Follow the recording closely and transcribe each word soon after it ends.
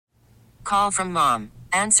Call from mom.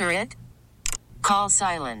 Answer it. Call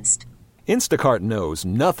silenced. Instacart knows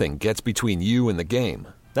nothing gets between you and the game.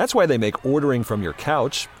 That's why they make ordering from your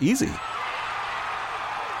couch easy.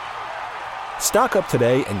 Stock up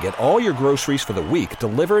today and get all your groceries for the week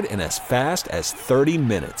delivered in as fast as 30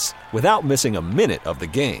 minutes without missing a minute of the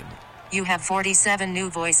game. You have 47 new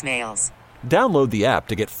voicemails. Download the app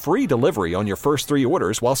to get free delivery on your first 3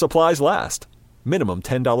 orders while supplies last. Minimum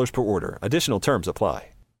 $10 per order. Additional terms apply.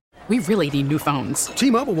 We really need new phones.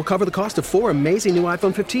 T-Mobile will cover the cost of 4 amazing new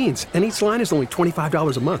iPhone 15s, and each line is only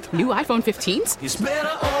 $25 a month. New iPhone 15s? It's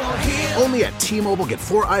better over here. Only at T-Mobile, get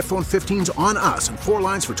 4 iPhone 15s on us and 4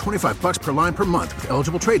 lines for $25 per line per month with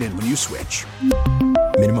eligible trade-in when you switch.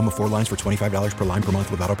 Minimum of 4 lines for $25 per line per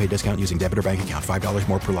month with autopay discount using debit or bank account. $5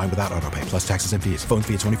 more per line without autopay, plus taxes and fees. Phone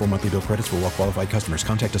fee at 24 monthly bill credits for well-qualified customers.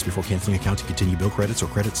 Contact us before canceling account to continue bill credits or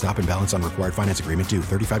credit stop and balance on required finance agreement due.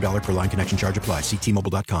 $35 per line connection charge applies. See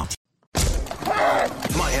T-Mobile.com.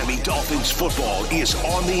 Miami Dolphins football is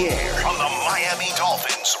on the air on the Miami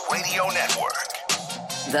Dolphins Radio Network.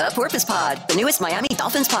 The Porpoise Pod, the newest Miami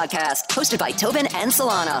Dolphins podcast, hosted by Tobin and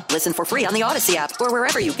Solana. Listen for free on the Odyssey app or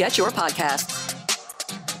wherever you get your podcasts.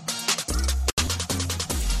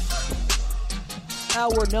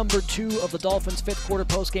 Hour number 2 of the Dolphins' fifth quarter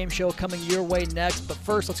postgame show coming your way next. But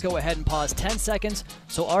first, let's go ahead and pause 10 seconds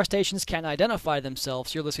so our stations can identify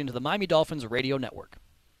themselves. You're listening to the Miami Dolphins Radio Network.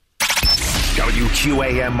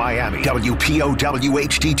 WQAM Miami, WPOW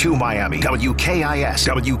HD2 Miami, WKIS,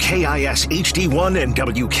 WKIS HD1, and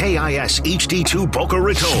WKIS HD2 Boca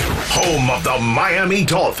Raton. Home of the Miami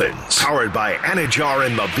Dolphins. Powered by Anajar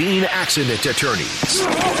and Levine Accident Attorneys.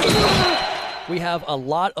 We have a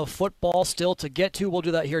lot of football still to get to. We'll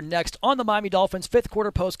do that here next on the Miami Dolphins fifth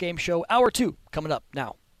quarter postgame show. Hour 2 coming up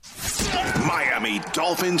now. Miami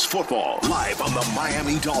Dolphins football, live on the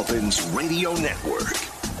Miami Dolphins Radio Network.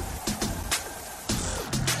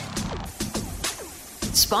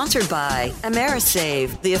 Sponsored by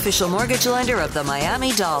Amerisave, the official mortgage lender of the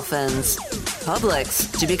Miami Dolphins.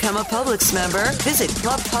 Publix. To become a Publix member, visit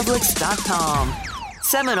clubpublix.com.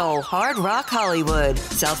 Seminole Hard Rock Hollywood,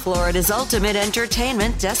 South Florida's ultimate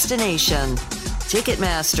entertainment destination.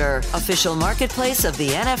 Ticketmaster, official marketplace of the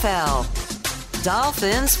NFL.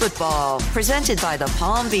 Dolphins football, presented by the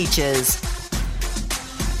Palm Beaches.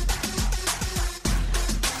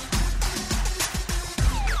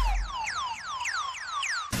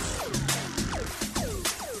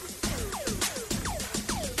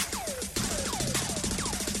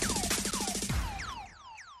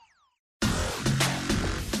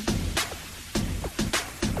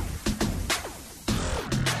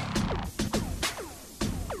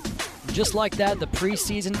 Just like that, the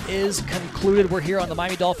preseason is concluded. We're here on the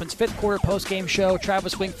Miami Dolphins fifth quarter postgame show.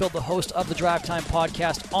 Travis Wingfield, the host of the Drive Time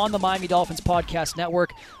podcast on the Miami Dolphins Podcast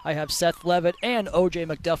Network. I have Seth Levitt and OJ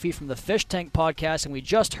McDuffie from the Fish Tank podcast, and we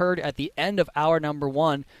just heard at the end of hour number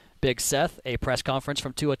 1, Big Seth, a press conference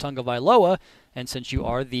from Tua Tagovailoa. And since you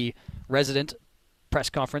are the resident press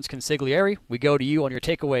conference consigliere, we go to you on your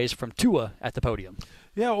takeaways from Tua at the podium.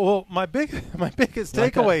 Yeah, well, my biggest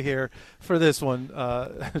takeaway here for this one,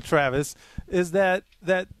 Travis, is that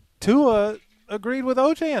Tua agreed with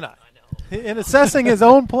OJ and I. In assessing his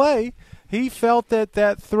own play, he felt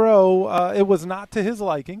that throw, it was not to his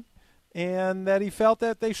liking, and that he felt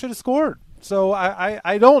that they should have scored. So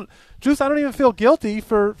I don't even feel guilty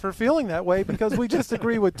for feeling that way because we just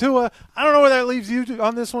agree with Tua. I don't know where that leaves you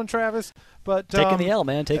on this one, Travis. But taking the L,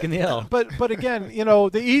 man, taking the L. But again,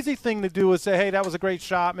 the easy thing to do is say, hey, that was a great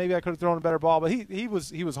shot. Maybe I could have thrown a better ball. But he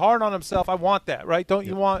was hard on himself. I want that, right? Don't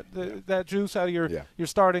you want that juice out of your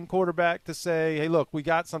starting quarterback to say, hey, look, we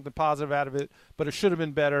got something positive out of it, but it should have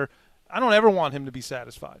been better. I don't ever want him to be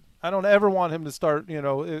satisfied. I don't ever want him to start,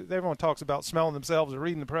 everyone talks about smelling themselves or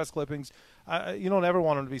reading the press clippings. You don't ever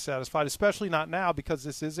want him to be satisfied, especially not now because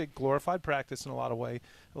this is a glorified practice in a lot of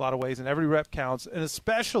ways, and every rep counts, and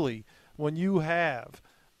especially when you have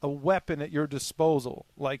a weapon at your disposal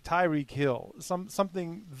like Tyreek Hill,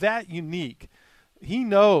 something that unique. He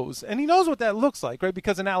knows what that looks like, right?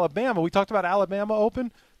 Because in Alabama, we talked about Alabama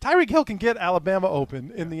open. Tyreek Hill can get Alabama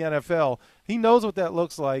open in the NFL. He knows what that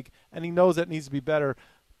looks like, and he knows that needs to be better.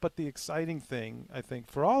 But the exciting thing, I think,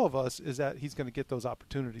 for all of us is that he's going to get those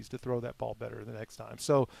opportunities to throw that ball better the next time.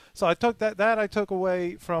 So I took that I took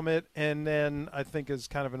away from it, and then I think is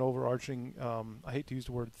kind of an overarching, I hate to use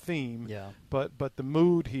the word theme, but the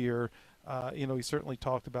mood here, he certainly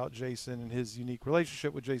talked about Jason and his unique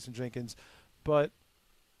relationship with Jason Jenkins, but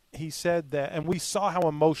he said that, and we saw how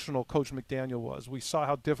emotional Coach McDaniel was. We saw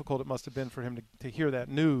how difficult it must have been for him to hear that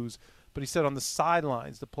news. But he said on the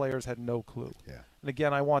sidelines, the players had no clue. Yeah. And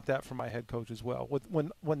again, I want that for my head coach as well.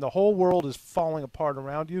 When the whole world is falling apart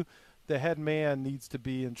around you, the head man needs to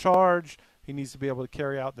be in charge. He needs to be able to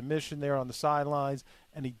carry out the mission there on the sidelines,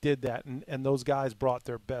 and he did that. And those guys brought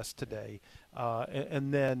their best today.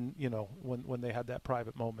 And then, when they had that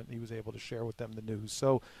private moment, he was able to share with them the news.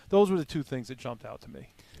 So those were the two things that jumped out to me.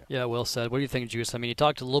 Yeah, well said. What do you think, Juice? I mean, you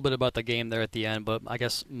talked a little bit about the game there at the end, but I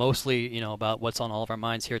guess mostly, about what's on all of our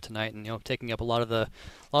minds here tonight, and taking up a lot of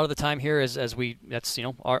the time here as we that's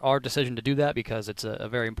our decision to do that because it's a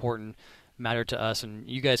very important matter to us, and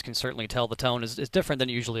you guys can certainly tell the tone is different than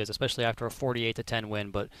it usually is, especially after a 48-10 win.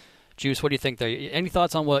 But Juice, what do you think there? Any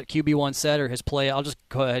thoughts on what QB1 said or his play? I'll just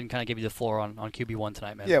go ahead and kind of give you the floor on QB1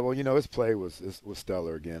 tonight, man. Yeah, well, his play was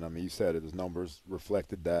stellar again. I mean, you said it. His numbers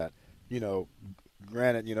reflected that.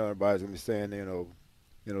 Granted, everybody's going to be saying,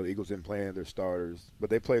 the Eagles didn't play their starters, but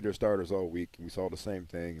they played their starters all week, and we saw the same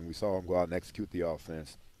thing, and we saw them go out and execute the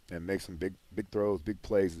offense and make some big throws, big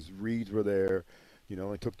plays. His reads were there.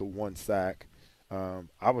 Only took the one sack.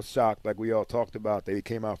 I was shocked, like we all talked about. They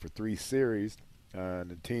came out for 3 series, and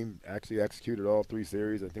the team actually executed all 3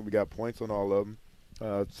 series. I think we got points on all of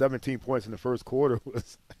them. 17 points in the first quarter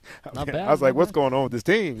was not bad. I was like, what's going on with this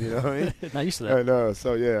team? What I mean? Not used to that. And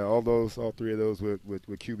so yeah, all 3 of those with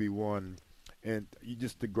QB1, and you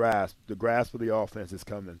just the grasp of the offense is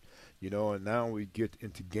coming. And now we get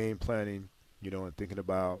into game planning, and thinking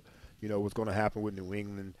about what's going to happen with New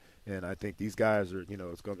England. And I think these guys are,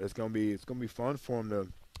 it's going to be fun for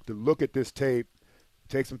them to look at this tape,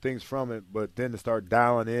 take some things from it, but then to start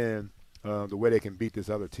dialing in the way they can beat this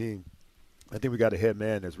other team. I think we got a head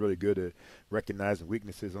man that's really good at recognizing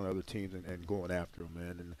weaknesses on other teams and going after them,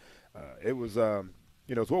 man. And it was,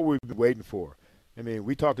 it's what we've been waiting for. I mean,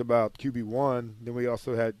 we talked about QB1, then we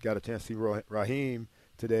also got a chance to see Raheem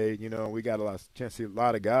today. We got a chance to see a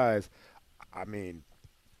lot of guys. I mean,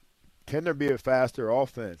 can there be a faster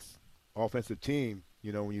offensive team,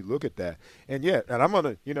 when you look at that? And I'm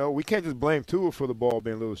going to, we can't just blame Tua for the ball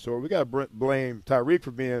being a little short. We got to blame Tyreek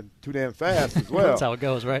for being too damn fast as well. That's how it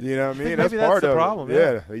goes, right? You know what I mean? That's part of the problem.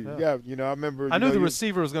 Yeah. I remember. I knew the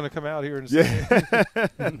receiver was going to come out here and say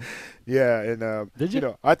yeah, and did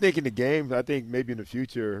you? I think in the game, I think maybe in the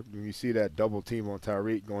future when you see that double team on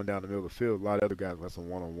Tyreek going down the middle of the field, a lot of other guys want some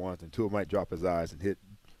one-on-ones, and Tua might drop his eyes and hit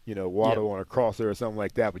Waddle on a crosser or something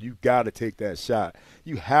like that, but you got to take that shot.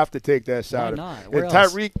 You have to take that shot. Why not? And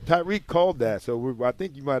Tyreek called that, so I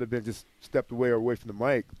think you might have been just stepped away from the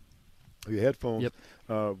mic, your headphones. Yep.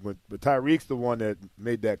 But Tyreek's the one that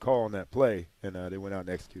made that call on that play, and they went out and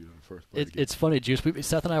executed on the first play. It's funny, Juice.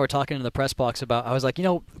 Seth and I were talking in the press box about, I was like,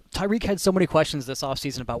 Tyreek had so many questions this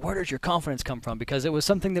offseason about where does your confidence come from, because it was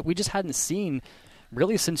something that we just hadn't seen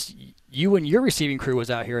really since you and your receiving crew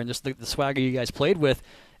was out here and just the swagger you guys played with.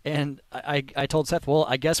 And I told Seth, well,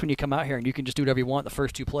 I guess when you come out here and you can just do whatever you want the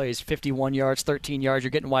first 2 plays, 51 yards, 13 yards, you're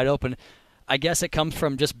getting wide open. I guess it comes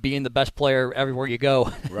from just being the best player everywhere you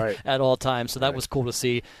go at all times. So that was cool to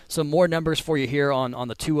see. Some more numbers for you here on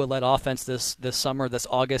the Tua-led offense this summer, this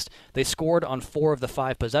August. They scored on 4 of the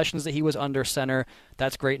 5 possessions that he was under center.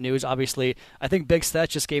 That's great news, obviously. I think Big Seth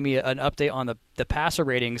just gave me an update on the passer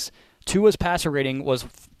ratings. Tua's passer rating was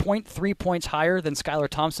 0.3 points higher than Skylar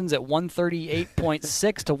Thompson's at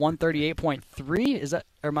 138.6 to 138.3. Is that,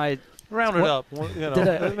 or am I rounded up?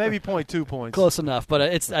 Maybe 0.2 points. Close enough, but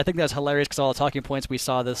I think that's hilarious because all the talking points we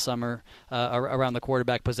saw this summer around the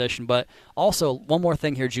quarterback position. But also, one more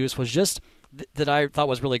thing here, Juice, was just that I thought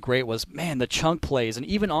was really great was, man, the chunk plays. And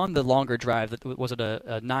even on the longer drive, was it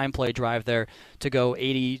a 9-play drive there to go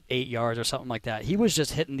 88 yards or something like that, he was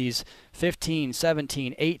just hitting these 15,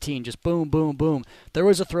 17, 18, just boom, boom, boom. There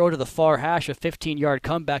was a throw to the far hash, a 15-yard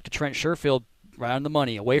comeback to Trent Sherfield, right on the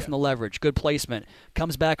money, away from the leverage, good placement.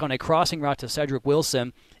 Comes back on a crossing route to Cedric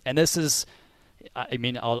Wilson. And this is, I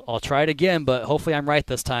mean, I'll try it again, but hopefully I'm right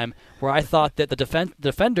this time, where I thought that the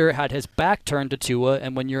defender had his back turned to Tua,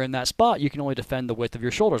 and when you're in that spot, you can only defend the width of your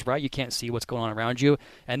shoulders, right? You can't see what's going on around you.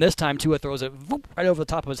 And this time, Tua throws it right over the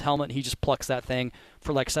top of his helmet, and he just plucks that thing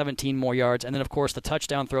for like 17 more yards. And then, of course, the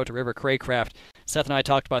touchdown throw to River Craycraft. Seth and I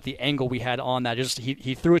talked about the angle we had on that. Just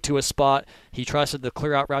he threw it to a spot. He trusted the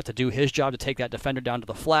clear-out route to do his job, to take that defender down to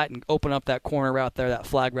the flat and open up that corner route there, that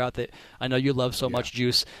flag route that I know you love so much,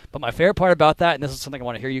 Juice. But my favorite part about that, and this is something I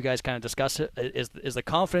want to hear you guys kind of discuss, is the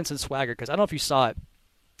confidence and swagger. Because I don't know if you saw it.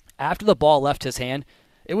 After the ball left his hand,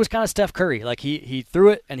 it was kind of Steph Curry. Like he threw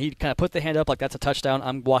it and he kind of put the hand up like that's a touchdown.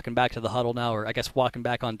 I'm walking back to the huddle now, or I guess walking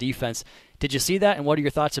back on defense. Did you see that? And what are your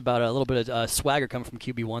thoughts about a little bit of swagger coming from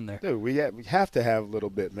QB1 there? Dude, we have to have a little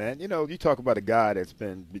bit, man. You know, you talk about a guy that's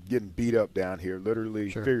been getting beat up down here, literally,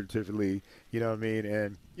 figuratively. You know what I mean?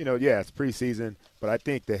 And, you know, yeah, it's preseason, but I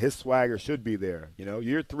think that his swagger should be there. You know,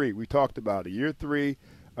 year 3, we talked about it. Year 3,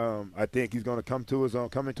 I think he's going to come into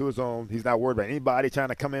his own. He's not worried about anybody trying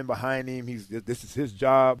to come in behind him. This is his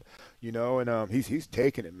job, you know, and he's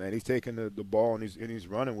taking it, man. He's taking the ball and he's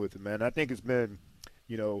running with it, man. I think it's been,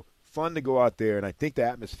 you know, fun to go out there, and I think the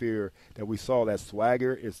atmosphere that we saw, that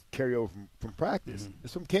swagger, is carryover from practice. Mm-hmm.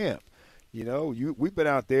 It's from camp. You know, we've been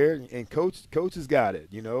out there, and coaches got it.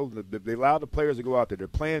 You know, they allow the players to go out there. They're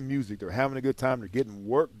playing music. They're having a good time. They're getting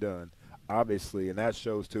work done, obviously, and that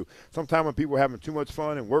shows too. Sometimes when people are having too much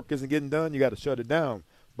fun and work isn't getting done, you got to shut it down.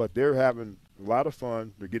 But they're having a lot of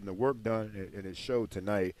fun. They're getting the work done, and it showed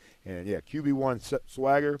tonight. And, yeah, QB1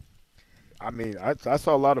 swagger. I mean, I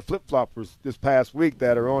saw a lot of flip-floppers this past week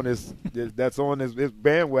that are on this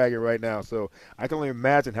bandwagon right now. So I can only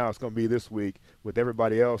imagine how it's going to be this week with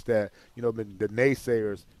everybody else that, you know, the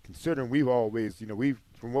naysayers, considering we've always, you know,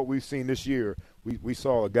 from what we've seen this year, we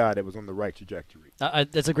saw a guy that was on the right trajectory.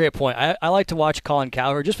 That's a great point. I like to watch Colin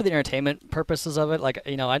Cowherd just for the entertainment purposes of it. Like,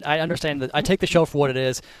 you know, I understand that I take the show for what it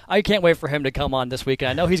is. I can't wait for him to come on this week, and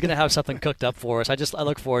I know he's going to have something cooked up for us. I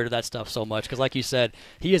look forward to that stuff so much because, like you said,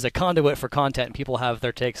 he is a conduit for content, and people have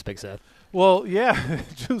their takes, Big Seth. Well, yeah,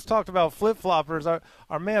 Juice talked about flip-floppers.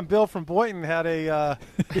 Our man Bill from Boynton had a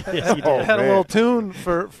little tune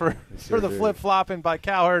for the flip-flopping by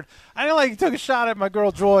Cowherd. I know, like, he took a shot at my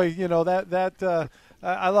girl Joy. You know that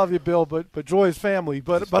I love you, Bill, but Joy's family.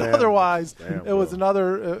 But otherwise, it was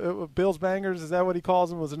another Bill's Bangers. Is that what he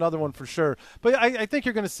calls them? Was another one for sure. But I think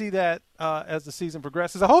you're going to see that as the season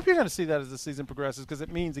progresses. I hope you're going to see that as the season progresses because it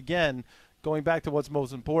means, again, going back to what's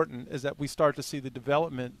most important is that we start to see the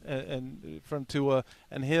development and from Tua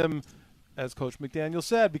and him, as Coach McDaniel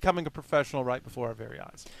said, becoming a professional right before our very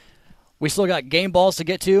eyes. We still got game balls to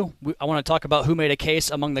get to. I want to talk about who made a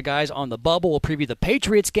case among the guys on the bubble. We'll preview the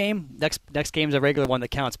Patriots game. Next game's a regular one that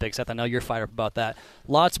counts, Big Seth. I know you're fired up about that.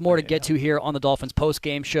 Lots more to get to here on the Dolphins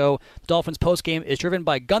post-game show. Dolphins post-game is driven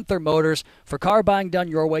by Gunther Motors. For car buying done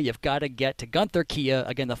your way, you've got to get to Gunther Kia.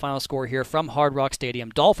 Again, the final score here from Hard Rock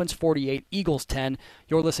Stadium. Dolphins 48, Eagles 10.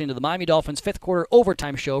 You're listening to the Miami Dolphins fifth quarter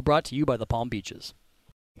overtime show brought to you by the Palm Beaches.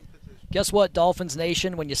 Guess what, Dolphins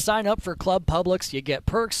Nation? When you sign up for Club Publix, you get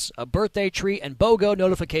perks, a birthday treat, and BOGO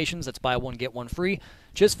notifications. That's buy one, get one free.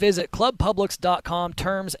 Just visit clubpublix.com.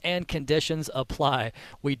 Terms and conditions apply.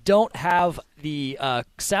 We don't have the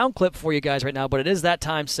sound clip for you guys right now, but it is that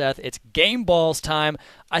time, Seth. It's game balls time.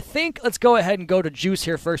 I think let's go ahead and go to Juice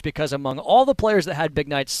here first because among all the players that had big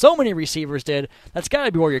nights, so many receivers did. That's got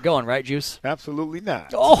to be where you're going, right, Juice? Absolutely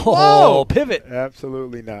not. Oh, pivot.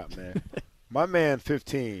 Absolutely not, man. My man,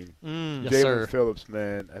 15, Yes, Jalen Phillips,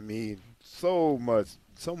 man. I mean, so much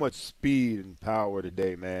speed and power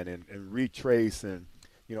today, man, and retrace and,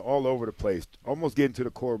 you know, all over the place. Almost getting to the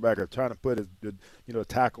quarterback or trying to put a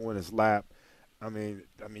tackle in his lap. I mean,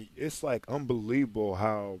 it's like unbelievable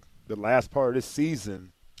how the last part of this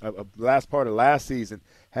season, last part of last season,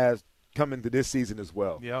 has come into this season as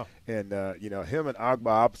well. Yeah. And you know, him and Agba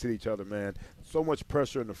opposite each other, man. So much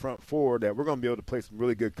pressure in the front four that we're going to be able to play some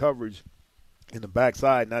really good coverage in the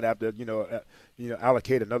backside, not have to,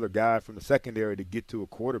 allocate another guy from the secondary to get to a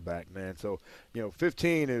quarterback, man. So,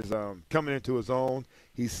 15 is coming into his own.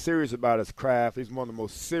 He's serious about his craft. He's one of the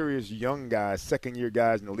most serious young guys, second-year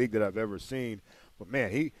guys in the league that I've ever seen. But,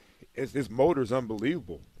 man, his motor is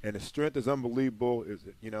unbelievable, and his strength is unbelievable,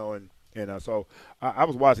 so I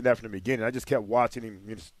was watching that from the beginning. I just kept watching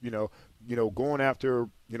him, going after,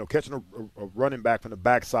 catching a running back from the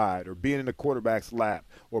backside or being in the quarterback's lap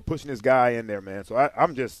or pushing this guy in there, man. So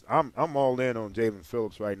I'm all in on Jalen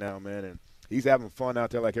Phillips right now, man, and he's having fun out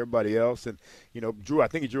there like everybody else. And, I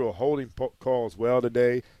think he drew a holding call as well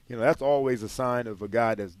today. That's always a sign of a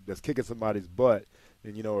guy that's kicking somebody's butt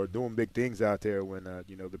and, or doing big things out there when,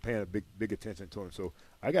 they're paying a big attention to him. So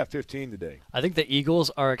I got 15 today. I think the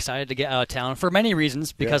Eagles are excited to get out of town for many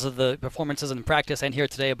reasons because of the performances in practice and here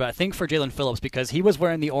today, but I think for Jalen Phillips because he was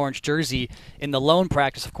wearing the orange jersey in the lone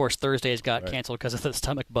practice. Of course, Thursdays got canceled because of the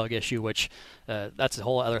stomach bug issue, which that's a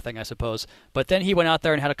whole other thing, I suppose. But then he went out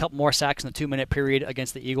there and had a couple more sacks in the 2-minute period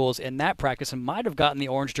against the Eagles in that practice and might have gotten the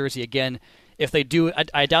orange jersey again. If they do,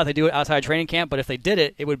 I doubt they do it outside training camp, but if they did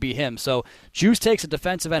it, it would be him. So Juice takes a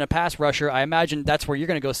defensive and a pass rusher. I imagine that's where you're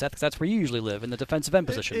going to go, Seth, because that's where you usually live, in the defensive end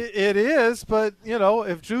position. It is, but,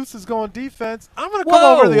 if Juice is going defense, I'm going to come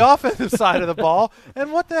over to the offensive side of the ball,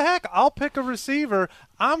 and what the heck, I'll pick a receiver.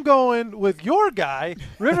 I'm going with your guy,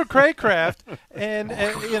 River Cracraft, and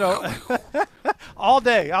all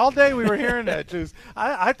day we were hearing that, Juice.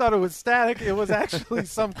 I thought it was static. It was actually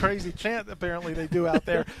some crazy chant apparently they do out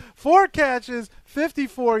there. 4 catches,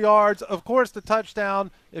 54 yards. Of course, the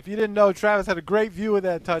touchdown. If you didn't know, Travis had a great view of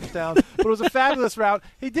that touchdown. But it was a fabulous route.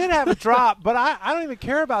 He did have a drop, but I don't even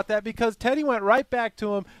care about that because Teddy went right back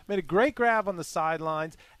to him, made a great grab on the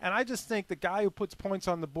sidelines, and I just think the guy who puts points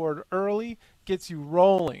on the board early gets you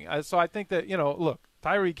rolling. So I think that, look,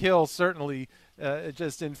 Tyreek Hill certainly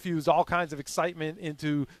just infused all kinds of excitement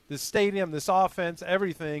into the stadium, this offense,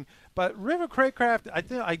 everything. But River Cracraft,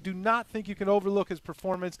 I do not think you can overlook his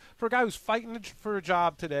performance for a guy who's fighting for a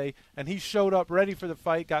job today, and he showed up ready for the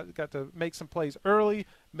fight, got to make some plays early,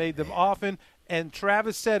 made them often. And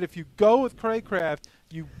Travis said if you go with Cracraft,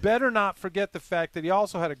 you better not forget the fact that he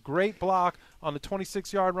also had a great block on the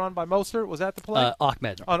 26-yard run by Mostert. Was that the play?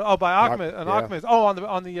 Ahmed. By Ahmed. Ahmed. Oh,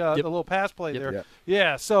 on the little pass play there. Yep.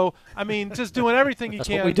 Yeah. So I mean, just doing everything he That's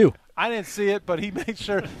can. What we do. I didn't see it, but he made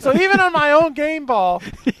sure. So even on my own game ball,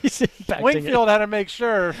 Wingfield had to make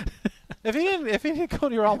sure. If he didn't go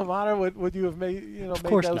to your alma mater, would you have made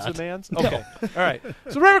those demands? Okay, all right.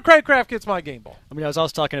 So River Cracraft gets my game ball. I mean, I was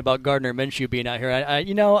also talking about Gardner Minshew being out here.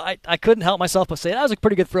 I couldn't help myself but say that was a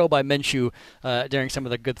pretty good throw by Minshew during some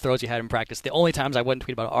of the good throws he had in practice. The only times I wouldn't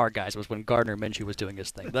tweet about our guys was when Gardner Minshew was doing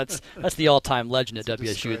his thing. That's the all-time legend at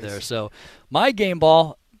WSU there. So my game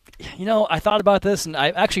ball. I thought about this, and I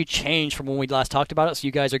actually changed from when we last talked about it, so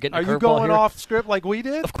you guys are getting a curveball here. Are you going off script like we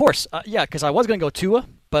did? Of course. Yeah, because I was going to go Tua,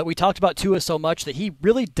 but we talked about Tua so much that he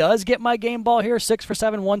really does get my game ball here. 6 for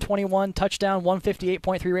 7, 121, touchdown,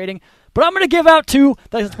 158.3 rating. But I'm going to give out 2.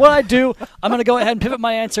 That's what I do. I'm going to go ahead and pivot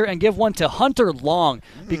my answer and give one to Hunter Long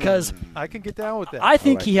because I can get down with that. I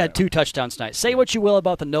think he had 2 touchdowns tonight. Say what you will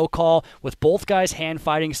about the no call with both guys hand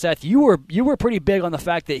fighting. Seth, you were pretty big on the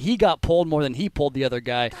fact that he got pulled more than he pulled the other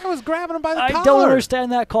guy. I was grabbing him by the collar. I don't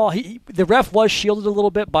understand that call. The ref was shielded a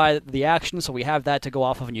little bit by the action, so we have that to go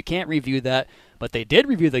off of, and you can't review that. But they did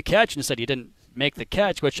review the catch and said he didn't make the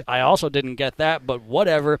catch, which I also didn't get that, but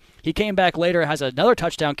whatever. He came back later, has another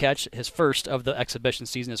touchdown catch, his first of the exhibition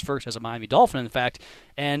season, his first as a Miami Dolphin, in fact.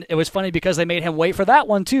 And it was funny because they made him wait for that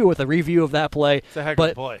one, too, with a review of that play. It's a heck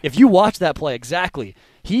of a play. If you watch that play, exactly,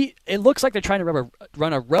 it looks like they're trying to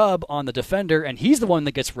run a rub on the defender, and he's the one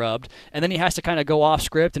that gets rubbed, and then he has to kind of go off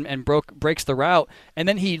script and breaks the route, and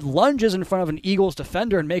then he lunges in front of an Eagles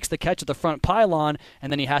defender and makes the catch at the front pylon,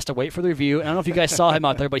 and then he has to wait for the review. And I don't know if you guys saw him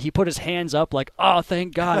out there, but he put his hands up like, oh,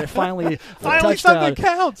 thank God, it finally finally something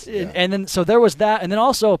counts. And then so there was that, and then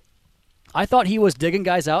also I thought he was digging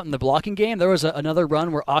guys out in the blocking game. There was another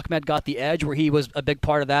run where Ahmed got the edge, where he was a big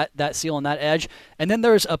part of that seal and that edge. And then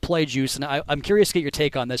there's a play, Juice, and I'm curious to get your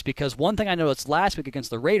take on this because one thing I noticed last week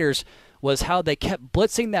against the Raiders was how they kept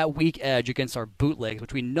blitzing that weak edge against our bootlegs,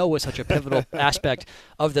 which we know is such a pivotal aspect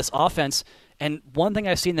of this offense. And one thing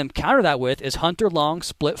I've seen them counter that with is Hunter Long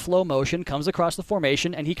split flow motion, comes across the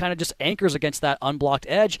formation, and he kind of just anchors against that unblocked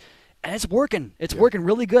edge. And it's working. It's working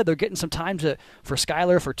really good. They're getting some time for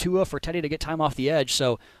Skyler, for Tua, for Teddy to get time off the edge.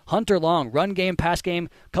 So Hunter Long, run game, pass game,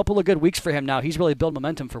 couple of good weeks for him now. He's really built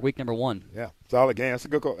momentum for week number 1. Yeah, solid game. That's a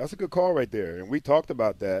good call. That's a good call right there. And we talked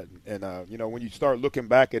about that. And when you start looking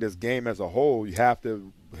back at his game as a whole, he has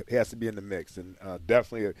to be in the mix. And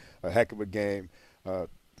definitely a heck of a game.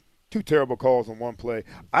 2 terrible calls on one play.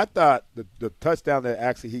 I thought the touchdown that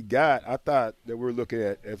actually he got, I thought that we were looking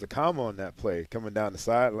at as a comma on that play, coming down the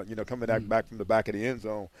side, coming back from the back of the end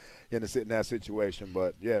zone in that situation.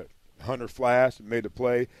 But, yeah, Hunter flashed and made the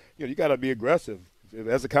play. You got to be aggressive.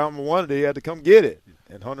 As a comma wanted it, he had to come get it.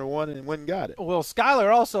 And Hunter won and went and got it. Well,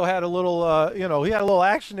 Skyler also had a little, he had a little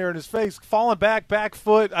action there in his face, falling back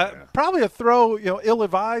foot. Probably a throw,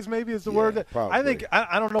 ill-advised maybe is the word. Probably. I think,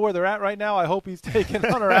 I don't know where they're at right now. I hope he's taking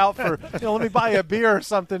Hunter out for, let me buy a beer or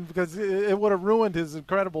something because it would have ruined his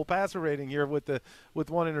incredible passer rating here with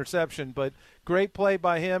one interception. But great play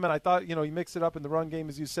by him, and I thought, he mixed it up in the run game,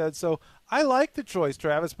 as you said. So I like the choice,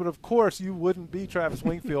 Travis, but of course you wouldn't be Travis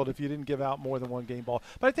Wingfield if you didn't give out more than one game ball.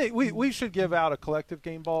 But I think we should give out a collective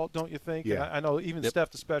game ball, don't you think? Yeah. I know even Steph,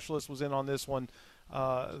 the specialist, was in on this one.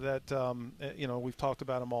 We've talked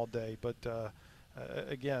about him all day. But,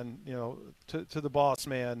 again, to the boss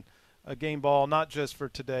man, a game ball, not just for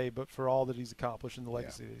today, but for all that he's accomplished and the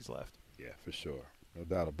legacy that he's left. Yeah, for sure. No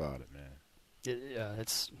doubt about it, man.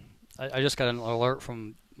 I just got an alert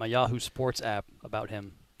from my Yahoo Sports app about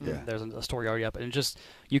him. Yeah. There's a story already up, and just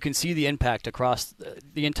you can see the impact across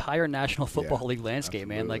the entire National Football League landscape,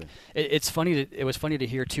 absolutely. man. Like it's funny. It was funny to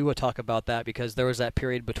hear Tua talk about that because there was that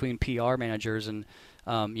period between PR managers and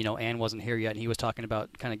Ann wasn't here yet, and he was talking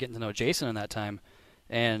about kind of getting to know Jason in that time.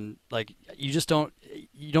 And like you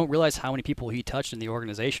don't realize how many people he touched in the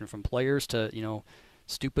organization, from players to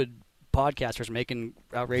stupid podcasters making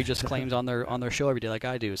outrageous claims on their show every day like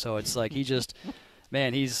I do. So it's like he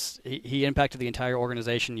impacted the entire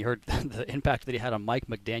organization. You heard the impact that he had on Mike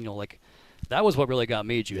McDaniel. Like that was what really got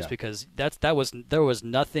me, Juice, because there was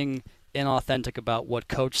nothing inauthentic about what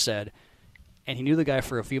Coach said, and he knew the guy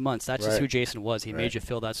for a few months. That's just who Jason was. He made you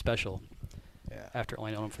feel that special. Yeah. After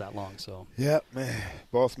only knowing him for that long. So. Yeah, man.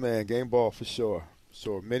 Boss man, game ball for sure.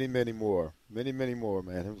 Sure. Many more,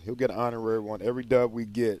 man. He'll get an honorary one. Every dub we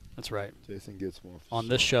get. That's right. Jason gets one. On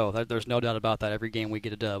this show, there's no doubt about that. Every game we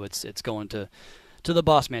get a dub, it's going to the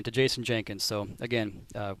boss man, to Jason Jenkins. So, again,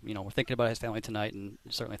 we're thinking about his family tonight and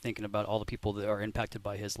certainly thinking about all the people that are impacted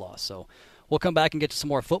by his loss. So we'll come back and get to some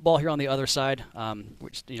more football here on the other side.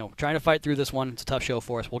 We're trying to fight through this one. It's a tough show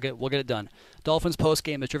for us. We'll get it done. Dolphins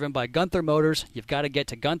postgame is driven by Gunther Motors. You've got to get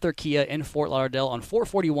to Gunther Kia in Fort Lauderdale on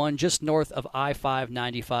 441, just north of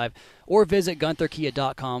I-595, or visit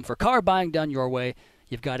GuntherKia.com. For car buying done your way,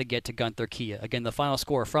 you've got to get to Gunther Kia. Again, the final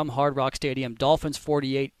score from Hard Rock Stadium, Dolphins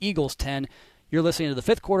 48, Eagles 10. You're listening to the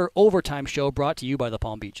fifth quarter overtime show brought to you by the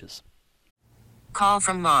Palm Beaches. Call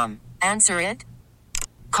from mom. Answer it.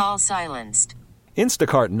 Call silenced.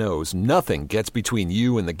 Instacart knows nothing gets between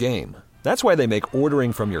you and the game. That's why they make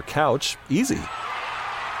ordering from your couch easy.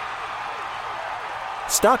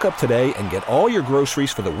 Stock up today and get all your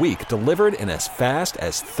groceries for the week delivered in as fast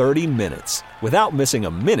as 30 minutes without missing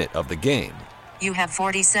a minute of the game. You have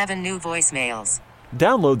 47 new voicemails.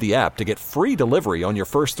 Download the app to get free delivery on your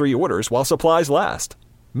first 3 orders while supplies last.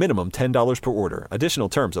 Minimum $10 per order. Additional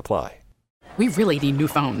terms apply. We really need new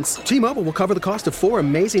phones. T-Mobile will cover the cost of 4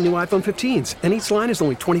 amazing new iPhone 15s, and each line is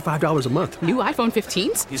only $25 a month. New iPhone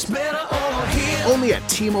 15s? It's better over here. Only at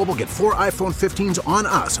T-Mobile, get 4 iPhone 15s on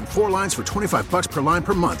us and 4 lines for $25 per line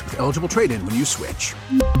per month with eligible trade-in when you switch.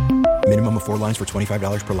 Minimum of 4 lines for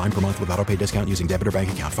 $25 per line per month with autopay discount using debit or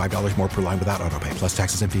bank account. $5 more per line without autopay, plus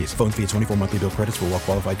taxes and fees. Phone fee at 24 monthly bill credits for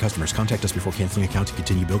well-qualified customers. Contact us before canceling account to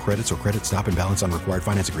continue bill credits or credit stop and balance on required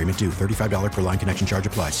finance agreement due. $35 per line connection charge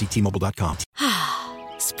applies. See T-Mobile.com.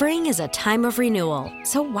 Spring is a time of renewal,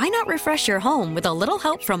 so why not refresh your home with a little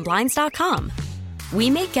help from Blinds.com? We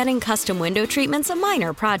make getting custom window treatments a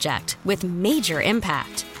minor project with major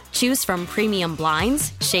impact. Choose from premium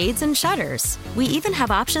blinds, shades, and shutters. We even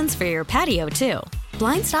have options for your patio, too.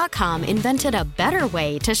 Blinds.com invented a better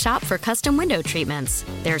way to shop for custom window treatments.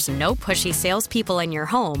 There's no pushy salespeople in your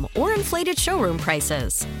home or inflated showroom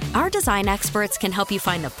prices. Our design experts can help you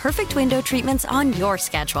find the perfect window treatments on your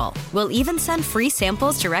schedule. We'll even send free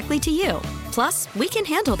samples directly to you. Plus, we can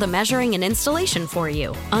handle the measuring and installation for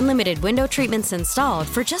you. Unlimited window treatments installed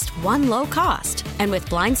for just one low cost. And with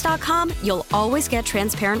Blinds.com, you'll always get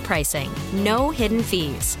transparent pricing. No hidden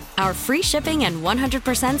fees. Our free shipping and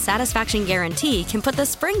 100% satisfaction guarantee can put the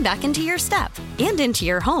spring back into your step and into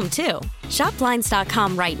your home, too. Shop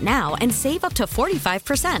Blinds.com right now and save up to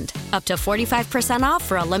 45%. Up to 45% off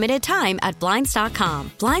for a limited time at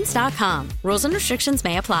Blinds.com. Blinds.com. Rules and restrictions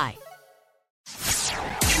may apply.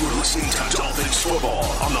 You're listening to Dolphins football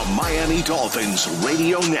on the Miami Dolphins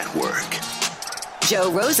Radio Network.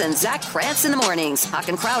 Joe Rosen, Zach Krantz in the mornings. Hawk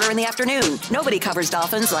and Crowder in the afternoon. Nobody covers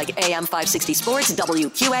Dolphins like AM 560 Sports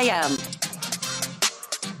WQAM.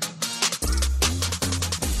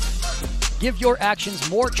 Give your actions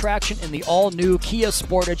more traction in the all-new Kia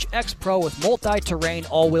Sportage X-Pro with multi-terrain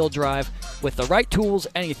all-wheel drive. With the right tools,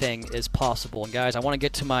 anything is possible. And guys, I want to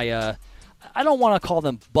get to my I don't want to call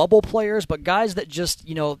them bubble players, but guys that just,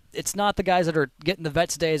 it's not the guys that are getting the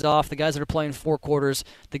vets days off, the guys that are playing 4 quarters,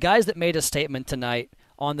 the guys that made a statement tonight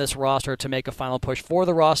on this roster to make a final push for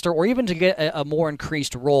the roster or even to get a more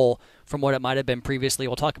increased role from what it might have been previously.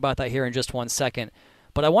 We'll talk about that here in just 1 second.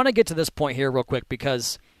 But I want to get to this point here real quick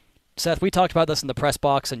because, Seth, we talked about this in the press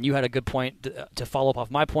box, and you had a good point to follow up off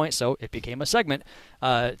my point, so it became a segment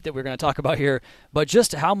that we're going to talk about here. But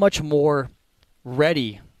just how much more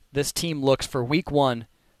ready this team looks for week 1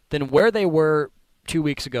 than where they were 2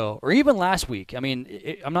 weeks ago or even last week. I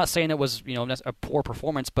mean, I'm not saying it was a poor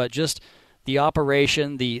performance, but just the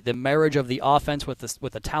operation, the marriage of the offense with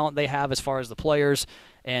the talent they have as far as the players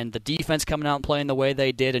and the defense coming out and playing the way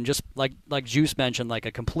they did, and just like Juice mentioned, like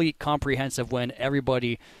a complete comprehensive win.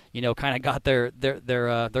 Everybody kind of got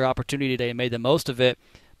their opportunity today and made the most of it.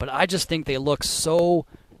 But I just think they look so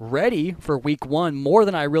ready for week 1 more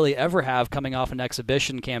than I really ever have coming off an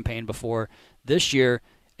exhibition campaign before this year.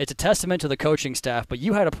 It's a testament to the coaching staff, but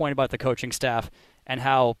you had a point about the coaching staff and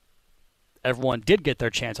how everyone did get their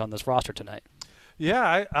chance on this roster tonight.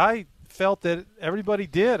 Yeah, I felt that everybody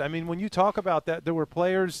did. I mean, when you talk about that, there were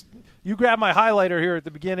players. You grabbed my highlighter here at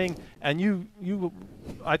the beginning, and you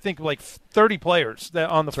I think like 30 players that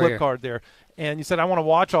on the flip card there. And you said, I want to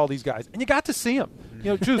watch all these guys. And you got to see them.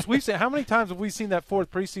 Juice, we've seen, how many times have we seen that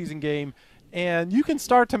fourth preseason game? And you can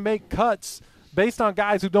start to make cuts based on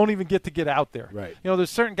guys who don't even get to get out there. Right. There's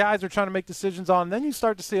certain guys they're trying to make decisions on. And then you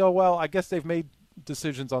start to see, oh, well, I guess they've made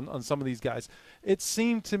decisions on some of these guys. It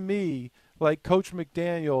seemed to me like Coach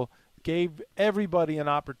McDaniel gave everybody an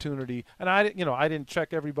opportunity. And I didn't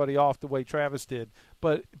check everybody off the way Travis did.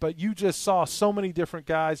 But you just saw so many different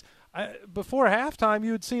guys. Before halftime,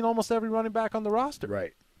 you had seen almost every running back on the roster.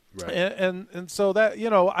 Right. And so that,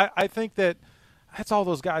 I think that's all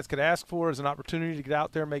those guys could ask for is an opportunity to get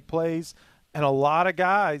out there and make plays. And a lot of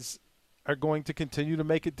guys are going to continue to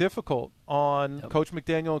make it difficult on Coach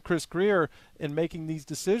McDaniel and Chris Grier in making these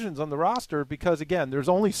decisions on the roster because, again, there's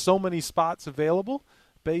only so many spots available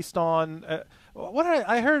based on what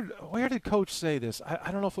I heard. Where did Coach say this?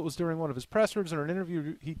 I don't know if it was during one of his pressers or an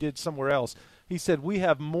interview he did somewhere else. He said, we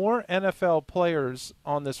have more NFL players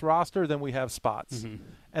on this roster than we have spots. Mm-hmm.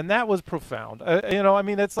 And that was profound.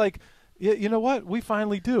 It's like, you know what? We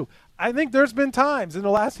finally do. I think there's been times in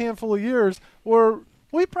the last handful of years where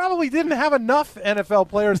we probably didn't have enough NFL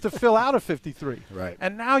players to fill out a 53. Right.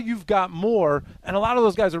 And now you've got more, and a lot of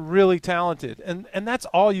those guys are really talented. And that's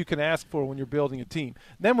all you can ask for when you're building a team.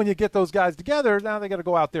 Then when you get those guys together, now they got to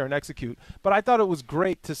go out there and execute. But I thought it was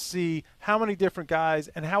great to see how many different guys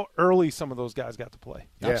and how early some of those guys got to play.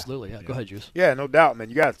 Yeah. Absolutely. Yeah. Go ahead, Juice. Yeah, no doubt, man.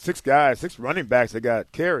 You got 6 running backs that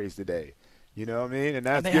got carries today. You know what I mean? And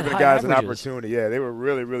that's giving guys an opportunity. Yeah, they were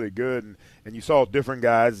really, really good. And you saw different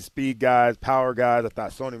guys, the speed guys, power guys. I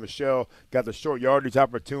thought Sony Michel got the short yardage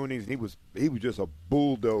opportunities. He was just a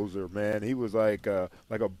bulldozer, man. He was like a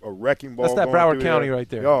wrecking ball. That's that Broward County right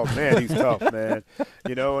there. Oh, man, he's tough, man.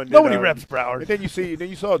 And nobody reps Broward. And then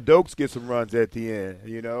you saw Dokes get some runs at the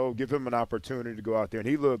end. Give him an opportunity to go out there. And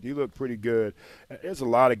he looked pretty good. There's a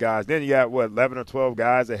lot of guys. Then you got 11 or 12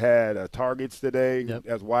 guys that had targets today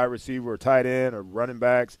as wide receiver or tight end or running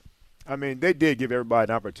backs. I mean, they did give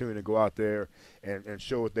everybody an opportunity to go out there and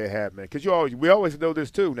show what they have, man. Because we always know this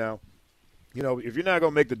too now. If you're not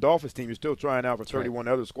going to make the Dolphins team, you're still trying out for 31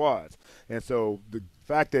 other squads. And so the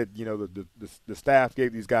fact that, the staff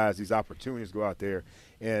gave these guys these opportunities to go out there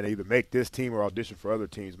and either make this team or audition for other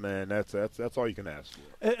teams, man, that's all you can ask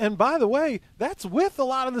for. And by the way, that's with a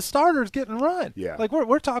lot of the starters getting run. Yeah. Like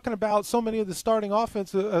we're talking about so many of the starting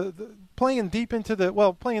offense playing deep into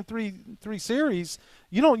playing three series.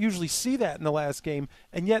 You don't usually see that in the last game,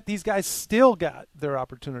 and yet these guys still got their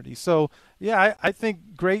opportunity. So, yeah, I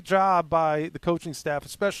think great job by the coaching staff,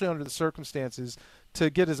 especially under the circumstances, to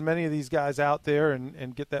get as many of these guys out there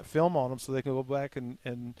and get that film on them so they can go back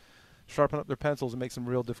and sharpen up their pencils and make some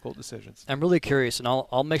real difficult decisions. I'm really curious, and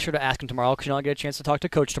I'll make sure to ask him tomorrow because I'll get a chance to talk to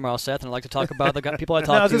Coach tomorrow, Seth, and I'd like to talk about the people I talk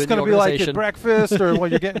to in the organization. Now, is this going to be like at breakfast or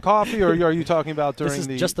when you're getting coffee, or are you talking about during this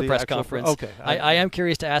is just the press conference? Okay. I am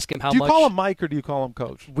curious to ask him how much. Do you call him Mike or do you call him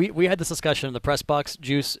Coach? We had this discussion in the press box,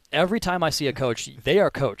 Juice. Every time I see a coach, they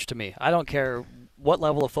are coach to me. I don't care what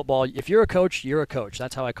level of football. If you're a coach, you're a coach.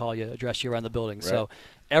 That's how I address you around the building. Right. So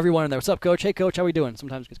everyone in there, what's up, Coach? Hey, Coach, how we doing?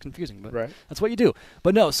 Sometimes it gets confusing, but that's what you do.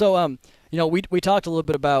 But no, so we talked a little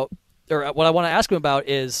bit about, or what I want to ask him about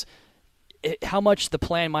is how much the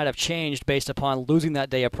plan might have changed based upon losing that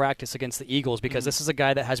day of practice against the Eagles, because this is a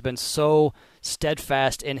guy that has been so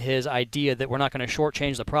steadfast in his idea that we're not going to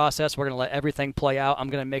shortchange the process. We're going to let everything play out.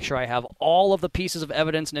 I'm going to make sure I have all of the pieces of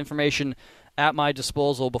evidence and information at my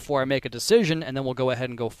disposal before I make a decision, and then we'll go ahead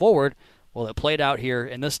and go forward. Well, it played out here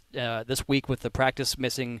in this week with the practice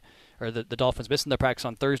missing, or the Dolphins missing their practice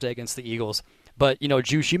on Thursday against the Eagles. But,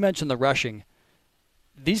 Juice, you mentioned the rushing.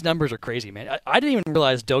 These numbers are crazy, man. I didn't even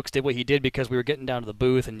realize Dokes did what he did because we were getting down to the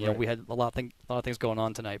booth, and we had a lot of things going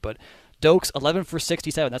on tonight. But Dokes, 11 for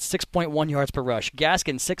 67. That's 6.1 yards per rush.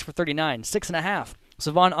 Gaskin, 6 for 39, 6.5.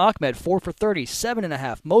 Savon Ahmed, 4 for 30,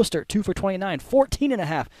 7.5. Mostert, 2 for 29,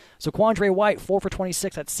 14.5. So Quandre White, 4 for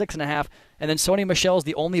 26, that's 6.5. And then Sony Michel's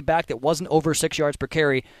the only back that wasn't over 6 yards per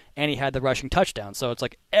carry, and he had the rushing touchdown. So it's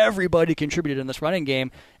like everybody contributed in this running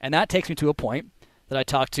game, and that takes me to a point that I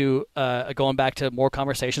talked to, going back to more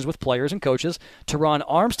conversations with players and coaches. Teron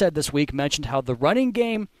Armstead this week mentioned how the running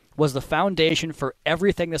game was the foundation for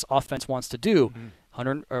everything this offense wants to do. Mm-hmm.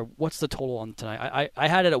 100, or what's the total on tonight? I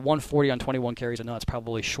had it at 140 on 21 carries. I know it's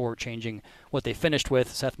probably short-changing what they finished with.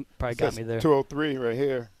 Seth probably got me there. 203 right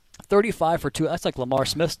here. 35 for 2. That's like Lamar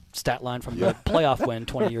Smith's stat line from the playoff win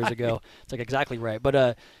 20 years ago. It's like exactly right.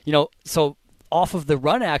 But, so off of the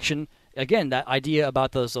run action, again, that idea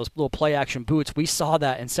about those little play-action boots, we saw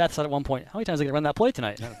that, and Seth said at one point, how many times are they going to run that play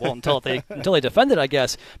tonight? Well, until they defended, I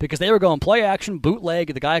guess, because they were going play-action,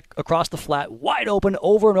 bootleg, the guy across the flat, wide open,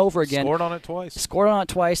 over and over again. Scored on it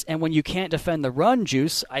twice. And when you can't defend the run,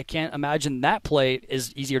 Juice, I can't imagine that play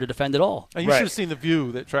is easier to defend at all. And you should have seen the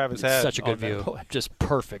view that Travis had. Such a good view. Just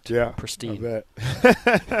perfect. Pristine. I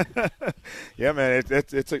bet. Yeah, man,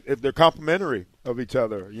 they're complementary of each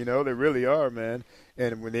other. You know, they really are, man.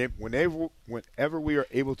 And whenever we are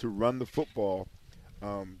able to run the football,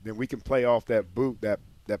 then we can play off that boot, that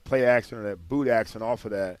play action or that boot action off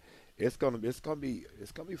of that. It's gonna be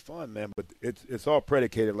fun, man. But it's all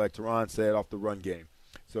predicated, like Teron said, off the run game.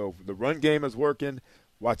 So if the run game is working,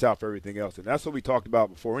 watch out for everything else. And that's what we talked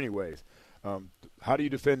about before, anyways. How do you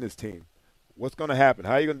defend this team? What's going to happen?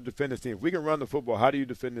 How are you going to defend this team? If we can run the football, how do you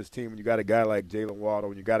defend this team when you got a guy like Jalen Waddle,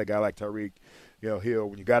 when you got a guy like Tyreek Hill,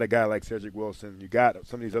 when you got a guy like Cedric Wilson, you got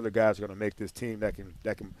some of these other guys who are going to make this team that can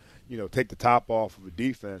take the top off of a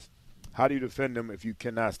defense. How do you defend them if you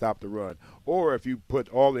cannot stop the run? Or if you put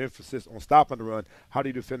all the emphasis on stopping the run, how do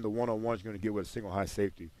you defend the one-on-ones you're going to get with a single high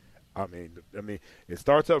safety? I mean, it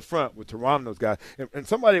starts up front with Teron and those guys. And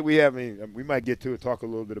somebody we might get to and talk a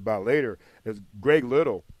little bit about later is Greg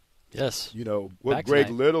Little. Yes. You know, what Greg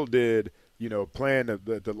Little did, playing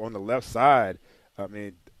on the left side, I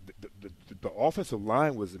mean, the offensive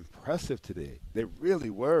line was impressive today. They really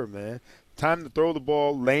were, man. Time to throw the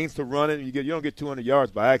ball, lanes to run it. You don't get 200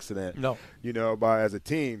 yards by accident. No. As a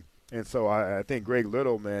team. And so I think Greg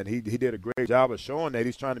Little, man, he did a great job of showing that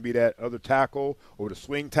he's trying to be that other tackle or the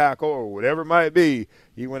swing tackle or whatever it might be.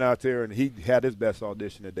 He went out there and he had his best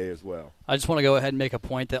audition today as well. I just want to go ahead and make a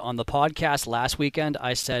point that on the podcast last weekend,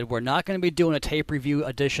 I said we're not going to be doing a tape review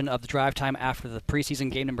edition of the Drive Time after the preseason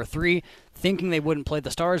game number 3, thinking they wouldn't play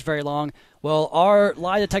the Stars very long. Well, our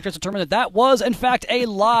lie detectors determined that was, in fact, a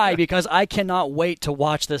lie because I cannot wait to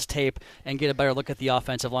watch this tape and get a better look at the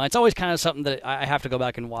offensive line. It's always kind of something that I have to go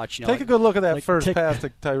back and watch. Take a good look at that first pass to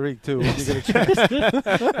Tyreek, too, when you get a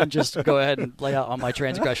chance. And just go ahead and lay out all my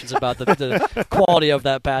transgressions about the quality of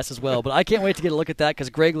that pass as well. But I can't wait to get a look at that because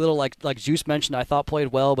Greg Little, like Juice mentioned, I thought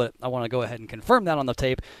played well, but I want to go ahead and confirm that on the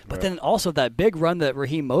tape. But then also that big run that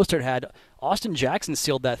Raheem Mostert had, Austin Jackson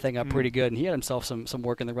sealed that thing up pretty good, and he had himself some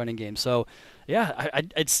work in the running game. So, yeah,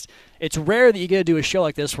 it's rare that you get to do a show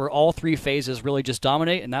like this where all 3 phases really just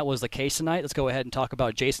dominate, and that was the case tonight. Let's go ahead and talk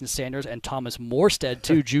about Jason Sanders and Thomas Morstead,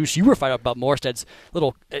 too. Juice, you were fired up about Morstead's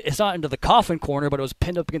it's not into the coffin corner, but it was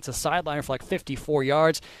pinned up against the sideline for like 54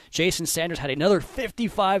 yards. Jason Sanders had another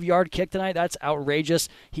 55-yard kick tonight. That's outrageous.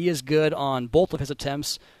 He is good on both of his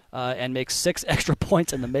attempts. And makes 6 extra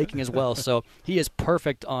points in the making as well. So he is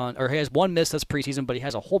perfect he has 1 miss this preseason, but he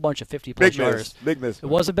has a whole bunch of 50-plus yards. Big miss. It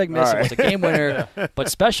was a big miss. Right. It was a game winner. But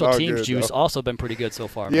special teams, Juice, also been pretty good so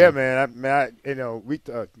far. Yeah, man.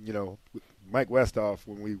 Mike Westhoff,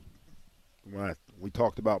 when we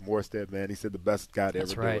talked about Morstead, man, he said the best guy to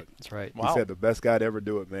ever do it. That's right. He said the best guy to ever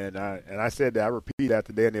do it, man. And I said that. I repeat that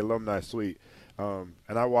today in the alumni suite. And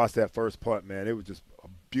I watched that first punt, man. It was just a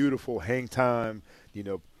beautiful hang time,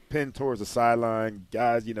 pinned towards the sideline.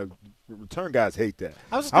 Guys, return guys hate that.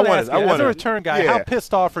 I was going to ask you, as a return guy, how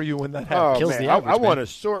pissed off are you when that happens? Kills the average, I want a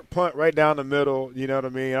short punt right down the middle. You know what I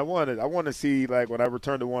mean? I want to see, like, when I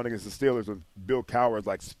returned to one against the Steelers when Bill Cowher's,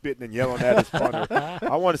 like, spitting and yelling at his punter.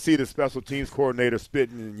 I want to see the special teams coordinator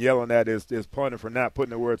spitting and yelling at his punter for not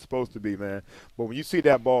putting it where it's supposed to be, man. But when you see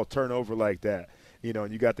that ball turn over like that,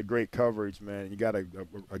 and you got the great coverage, man, you got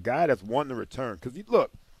a guy that's wanting to return. Because,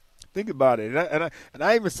 look, think about it, and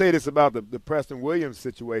I even say this about the Preston Williams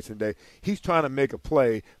situation today. He's trying to make a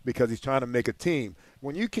play because he's trying to make a team.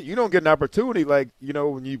 When you don't get an opportunity, like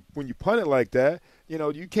when you punt it like that,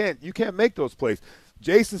 you can't make those plays.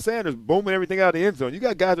 Jason Sanders booming everything out of the end zone. You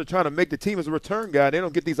got guys that are trying to make the team as a return guy. They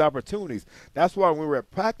don't get these opportunities. That's why when we were at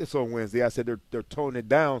practice on Wednesday, I said they're toning it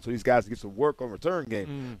down so these guys get some work on return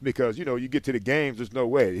game. Because, you get to the games, there's no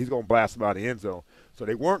way. He's going to blast them out of the end zone. So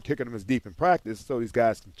they weren't kicking them as deep in practice so these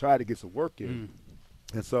guys can try to get some work in.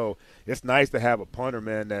 And so it's nice to have a punter,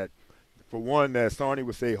 man, that, for one, that Sarney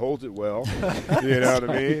would say holds it well. You know what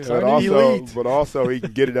I mean? But also he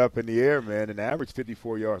can get it up in the air, man, and average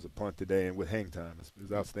 54 yards a punt today and with hang time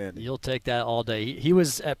is outstanding. You'll take that all day. He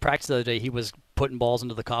was at practice the other day. He was putting balls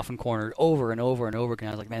into the coffin corner over and over and over again.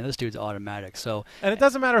 I was like, man, this dude's automatic. So, and it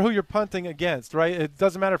doesn't matter who you're punting against, right? It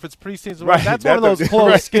doesn't matter if it's preseason. Right. That's one of those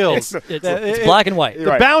close skills. It's black and white.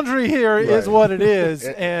 The boundary here is what it is,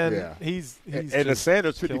 and he's and the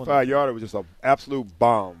Sanders 55-yarder was just an absolute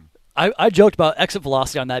bomb. I joked about exit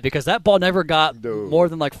velocity on that because that ball never got more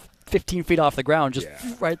than like 15 feet off the ground, just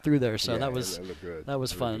right through there. So that was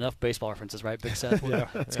fun. Enough baseball references, right, Big Seth?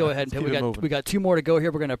 Let's go ahead and we got 2 more to go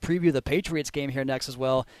here. We're going to preview the Patriots game here next as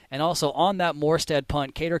well. And also on that Morstead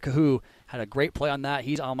punt, Kader Kahu had a great play on that.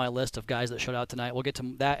 He's on my list of guys that showed out tonight. We'll get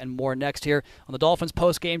to that and more next here on the Dolphins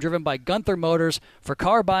post-game, driven by Gunther Motors. For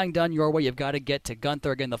car buying done your way, you've got to get to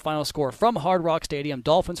Gunther. Again, the final score from Hard Rock Stadium,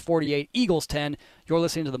 Dolphins 48, Eagles 10. You're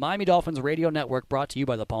listening to the Miami Dolphins Radio Network, brought to you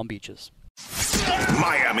by the Palm Beaches.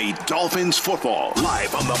 Miami Dolphins football,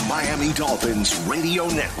 live on the Miami Dolphins Radio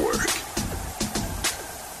Network.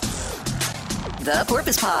 The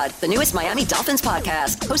Porpoise Pod, the newest Miami Dolphins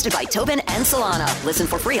podcast, hosted by Tobin and Solana. Listen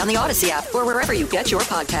for free on the Odyssey app or wherever you get your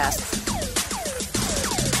podcasts.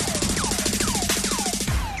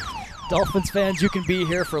 Dolphins fans, you can be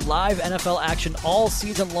here for live NFL action all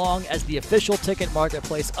season long as the official ticket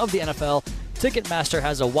marketplace of the NFL. Ticketmaster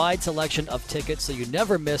has a wide selection of tickets, so you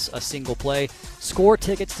never miss a single play. Score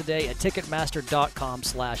tickets today at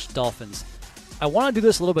Ticketmaster.com/Dolphins. I want to do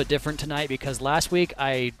this a little bit different tonight because last week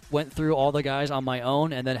I went through all the guys on my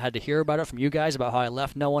own and then had to hear about it from you guys about how I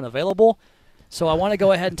left no one available. So I want to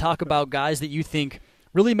go ahead and talk about guys that you think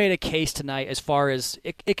really made a case tonight as far as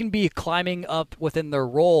it can be climbing up within their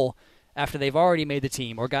role after they've already made the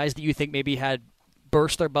team, or guys that you think maybe had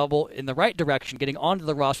burst their bubble in the right direction, getting onto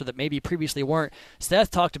the roster that maybe previously weren't. Seth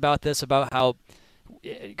talked about this, about how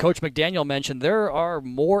Coach McDaniel mentioned there are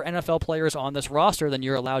more NFL players on this roster than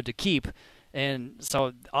you're allowed to keep. And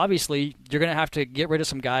so, obviously, you're going to have to get rid of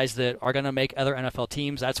some guys that are going to make other NFL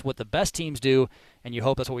teams. That's what the best teams do, and you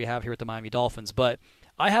hope that's what we have here at the Miami Dolphins. But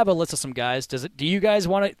I have a list of some guys. Do you guys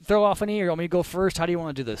want to throw off any, or you want me to go first? How do you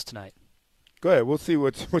want to do this tonight? Go ahead. We'll see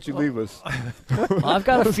what you leave us. Well, I've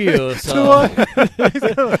got a few. So.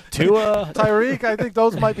 Tua. Tyreek, I think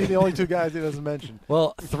those might be the only 2 guys he doesn't mention.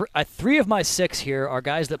 Well, 3 of my 6 here are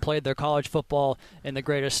guys that played their college football in the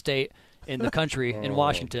greatest state in the country, in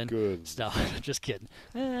Washington. Good. No, just kidding.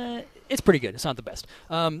 It's pretty good. It's not the best.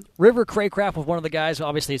 River Craycraft was one of the guys.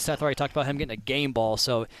 Obviously, Seth already talked about him getting a game ball.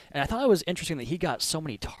 And I thought it was interesting that he got so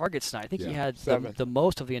many targets tonight. I think he had the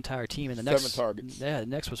most of the entire team. And the 7 targets. Yeah, the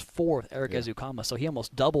next was 4 with Eric Ezukama. So he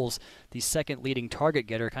almost doubles the second leading target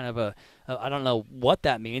getter. Kind of I don't know what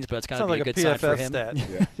that means, but it's kind of like a good PFF sign for him.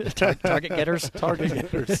 Stat. Target getters. Target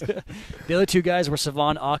getters. The other 2 guys were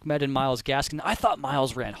Savon Ahmed and Myles Gaskin. I thought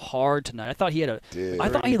Myles ran hard tonight. I thought he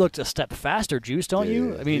looked a step faster, Juice, don't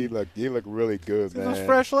you? I mean, he looked really good, man. Those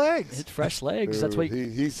fresh legs. It's fresh legs. Dude, that's what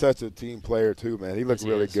he's such a team player too, man. He looked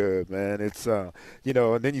really good, man. It's and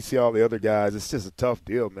then you see all the other guys. It's just a tough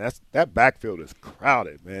deal, man. That backfield is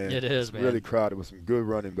crowded, man. It is, man. Really crowded with some good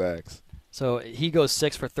running backs. So he goes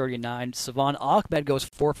 6 for 39. Savon Ahmed goes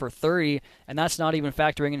 4 for 30, and that's not even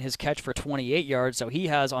factoring in his catch for 28 yards. So he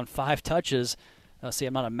has on 5 touches. See,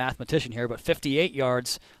 I'm not a mathematician here, but 58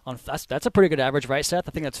 yards on that's a pretty good average, right, Seth?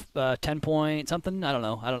 I think that's 10 point something. I don't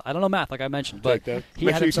know. I don't know math, like I mentioned, but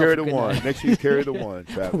Make sure you carry the one. Make sure you carry the one,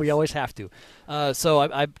 Travis. We always have to. So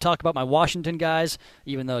I talk about my Washington guys,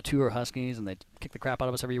 even though 2 are Huskies and they kick the crap out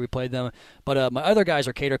of us every year we played them. But my other guys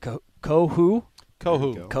are Kader Kohu.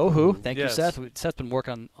 Thank you, Seth. Seth's been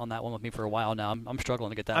working on that one with me for a while now. I'm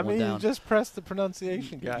struggling to get that one down. You just press the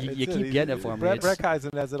pronunciation guy. You keep getting it for me. Brett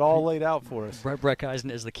Breckheisen has it all laid out for us. Brett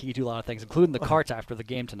Breckheisen is the key to a lot of things, including the carts after the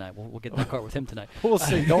game tonight. We'll get in the cart with him tonight. We'll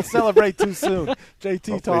see. Don't celebrate too soon.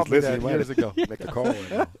 JT taught me that years ago. Make a call.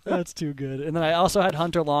 That's too good. And then I also had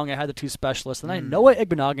Hunter Long. I had the 2 specialists. And then Noah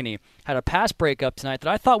Igbinoghene had a pass breakup tonight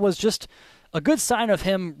that I thought was just a good sign of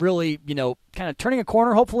him really, kind of turning a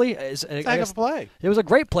corner, hopefully. It's a heck of a play. It was a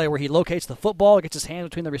great play where he locates the football, gets his hand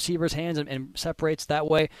between the receiver's hands, and separates that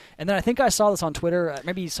way. And then I think I saw this on Twitter.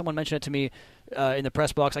 Maybe someone mentioned it to me in the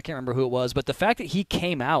press box. I can't remember who it was. But the fact that he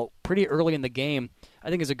came out pretty early in the game, I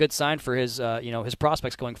think is a good sign for his, his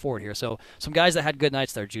prospects going forward here. So some guys that had good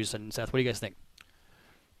nights there, Juice and Seth. What do you guys think?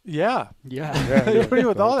 Yeah. I agree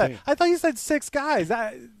with all that. I thought you said 6 guys.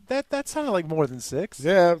 That sounded like more than 6.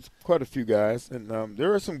 Yeah, quite a few guys, and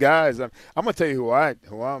there are some guys. I'm gonna tell you who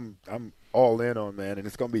I'm all in on, man, and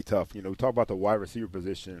it's gonna be tough. We talk about the wide receiver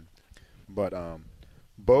position, but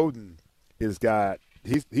Bowden he's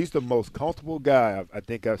the most comfortable guy I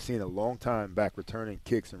think I've seen in a long time back returning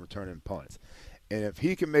kicks and returning punts, and if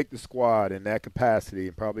he can make the squad in that capacity,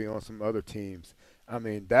 and probably on some other teams. I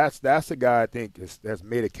mean, that's a guy I think has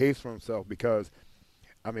made a case for himself because,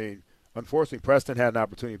 I mean, unfortunately, Preston had an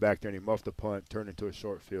opportunity back there, and he muffed the punt, turned into a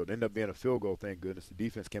short field. Ended up being a field goal, thank goodness. The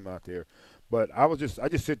defense came out there. But I just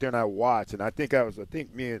sit there and I watch, and I think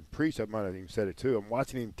me and Preach, I might have even said it too. I'm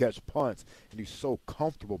watching him catch punts, and he's so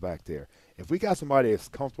comfortable back there. If we got somebody that's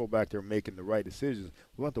comfortable back there making the right decisions,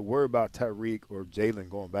 we don't have to worry about Tyreek or Jalen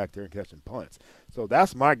going back there and catching punts. So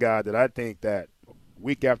that's my guy that I think that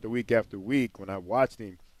week after week after week, when I watched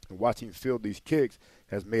him and watching him field these kicks,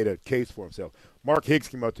 has made a case for himself. Mark Hicks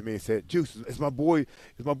came up to me and said, "Juice, is my boy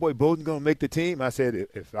Bowden going to make the team?" I said,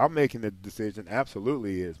 "If I'm making the decision,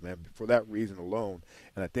 absolutely he is, man, for that reason alone."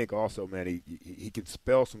 And I think also, man, he can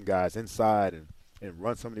spell some guys inside and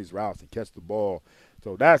run some of these routes and catch the ball.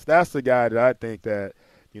 So that's the guy that I think that,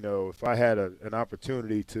 if I had an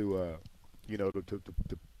opportunity to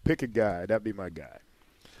pick a guy, that'd be my guy.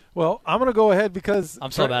 Well, I'm going to go ahead because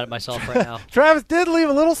I'm so mad at myself right now. Travis did leave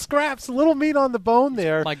a little scraps, a little meat on the bone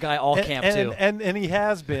there. My guy all camp too. And he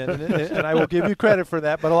has been, and I will give you credit for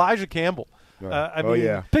that. But Elijah Campbell.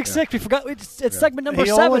 Pick six. We forgot. It's segment number 7.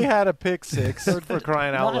 He only had a pick 6 for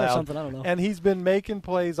crying out loud. Something, I don't know. And he's been making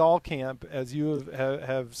plays all camp, as you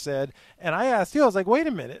have said. And I asked you, I was like, wait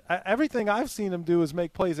a minute. Everything I've seen him do is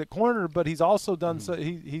make plays at corner, but he's also done so.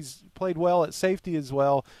 He's played well at safety as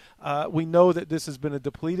well. We know that this has been a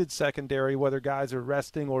depleted secondary, whether guys are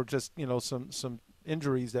resting or just some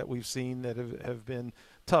injuries that we've seen that have been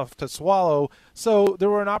tough to swallow. So there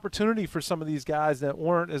were an opportunity for some of these guys that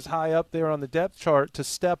weren't as high up there on the depth chart to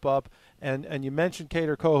step up. And you mentioned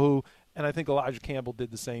Kader Kohou, and I think Elijah Campbell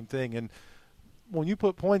did the same thing. And when you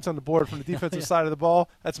put points on the board from the defensive side of the ball,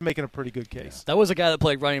 that's making a pretty good case. That was a guy that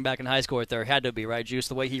played running back in high school right there. Had to be, right, Juice?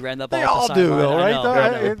 The way he ran that ball. They all do, though,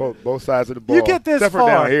 right? Both sides of the ball. You get this except far. For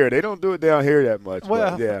down here. They don't do it down here that much.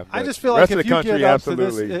 Well, but I just feel like if you get up to this,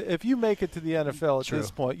 absolutely. if you make it to the NFL at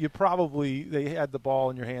this point, they had the ball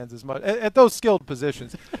in your hands as much at those skilled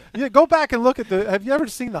positions. Go back and look at have you ever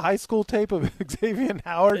seen the high school tape of Xavier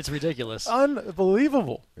Howard? It's ridiculous.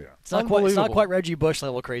 Unbelievable. Yeah. It's not quite Reggie Bush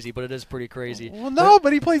level crazy, but it is pretty crazy. Well, no,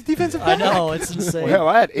 but he plays defensive back. I know, it's insane. Well, hell,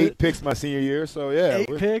 I had 8 picks my senior year, so yeah.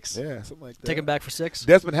 8 picks? Yeah, something like that. Take him back for 6?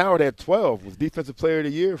 Desmond Howard had 12, was Defensive Player of the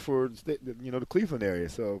Year for the Cleveland area.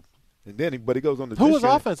 So, but he goes on to Who was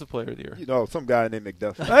Offensive Player of the Year? Some guy named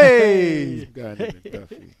McDuffie. Hey! Some guy named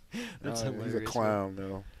McDuffie. He's a clown,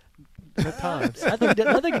 though. At times. I think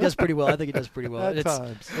he does pretty well. At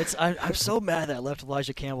times. I'm so mad that I left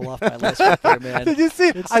Elijah Campbell off my list right there, man. Did you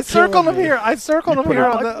see? I circled him here. I circled him here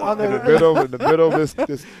on the in the middle of this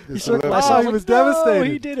he was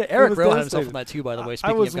devastated. He did it. Eric Rowe had himself on that too, by the way.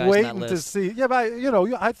 Speaking I was of guys waiting on that list. to see. Yeah, but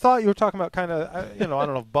I thought you were talking about kind of I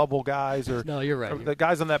don't know, bubble guys or no, you're right. Or the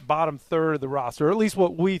guys on that bottom third of the roster, or at least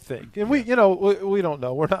what we think. And we don't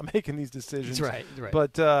know. We're not making these decisions. That's right.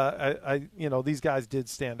 But these guys did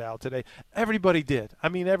stand out today. Everybody did. I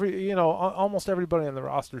mean, almost everybody on the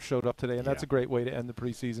roster showed up today, and that's a great way to end the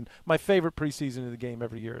preseason. My favorite preseason of the game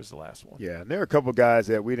every year is the last one. Yeah, and there are a couple guys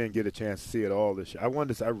that we didn't get a chance to see at all this year.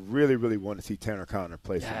 I really, really wanted to see Tanner Conner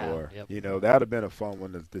play some more. Yep. That would have been a fun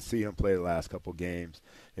one to see him play the last couple games,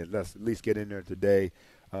 and let's at least get in there today.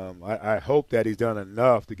 I hope that he's done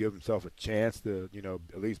enough to give himself a chance to,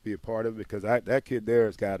 at least be a part of it, because that kid there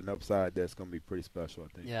has got an upside that's going to be pretty special, I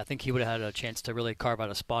think. Yeah, I think he would have had a chance to really carve out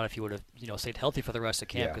a spot if he would have, stayed healthy for the rest of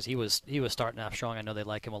camp, because he was starting off strong. I know they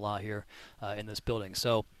like him a lot here in this building.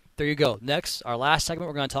 So there you go. Next, our last segment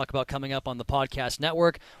we're going to talk about coming up on the podcast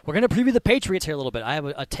network. We're going to preview the Patriots here a little bit. I have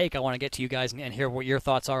a take I want to get to you guys and hear what your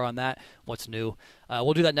thoughts are on that, what's new.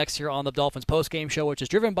 We'll do that next here on the Dolphins postgame show, which is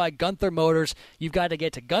driven by Gunther Motors. You've got to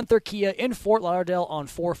get to Gunther Kia in Fort Lauderdale on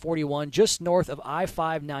 441, just north of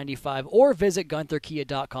I-595, or visit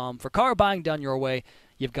GuntherKia.com. For car buying done your way,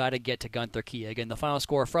 you've got to get to Gunther Kia. Again, the final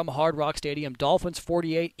score from Hard Rock Stadium, Dolphins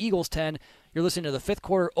 48, Eagles 10. You're listening to the fifth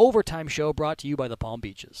quarter overtime show brought to you by the Palm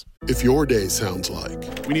Beaches. If your day sounds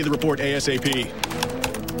like, we need the report ASAP,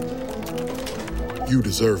 you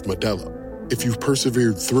deserve Modelo. If you've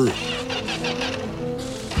persevered through,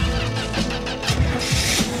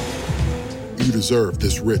 you deserve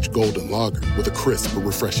this rich golden lager with a crisp but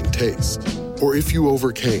refreshing taste. Or if you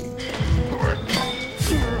overcame, 2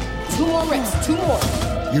 more reps, 2 more.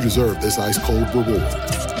 You deserve this ice-cold reward.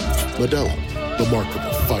 Modelo, the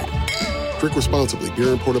Remarkable Fighter. Drink responsibly.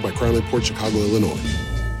 Beer imported by Crown Imports, Chicago, Illinois.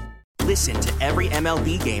 Listen to every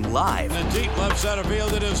MLB game live. In the deep left center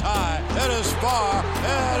field, it is high, it is far,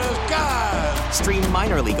 it is gone. Stream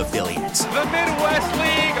minor league affiliates. The Midwest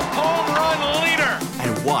League home run leader.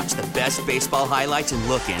 And watch the best baseball highlights and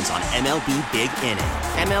look-ins on MLB Big Inning.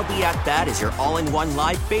 MLB At Bat is your all-in-one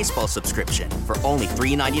live baseball subscription for only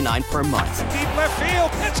 $3.99 per month. Deep left field,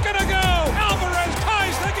 it's gonna go. Alvarez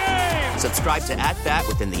ties the game. Subscribe to @Bat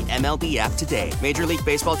within the MLB app today. Major League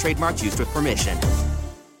Baseball trademarks used with permission.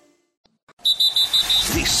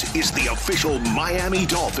 This is the official Miami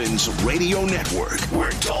Dolphins radio network,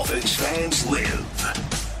 where Dolphins fans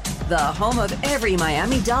live. The home of every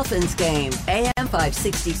Miami Dolphins game. AM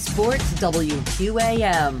 560 Sports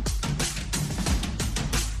WQAM.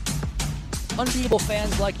 Unbeatable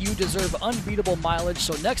fans like you deserve unbeatable mileage,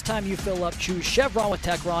 so next time you fill up, choose Chevron with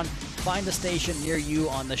Techron. Find a station near you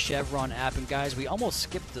on the Chevron app. And guys, we almost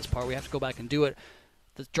skipped this part. We have to go back and do it.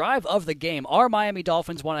 The drive of the game. Our Miami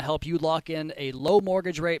Dolphins want to help you lock in a low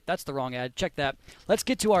mortgage rate. That's the wrong ad. Check that. Let's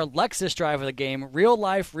get to our Lexus drive of the game. Real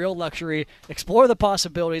life, real luxury. Explore the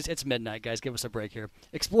possibilities. It's midnight, guys. Give us a break here.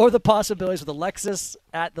 Explore the possibilities with the Lexus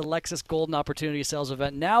at the Lexus Golden Opportunity Sales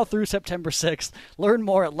Event now through September 6th. Learn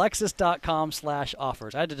more at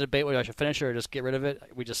lexus.com/offers. I had to debate whether I should finish it or just get rid of it.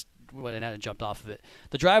 We just went ahead and jumped off of it.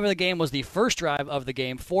 The drive of the game was the first drive of the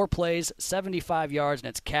game. 4 plays, 75 yards, and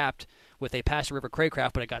it's capped with a pass to River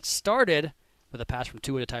Craycraft, but it got started with a pass from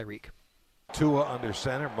Tua to Tyreek. Tua under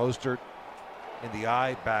center, Mostert in the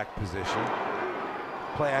I back position.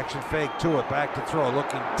 Play action fake, Tua back to throw,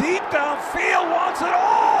 looking deep downfield, wants it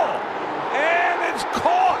all! And it's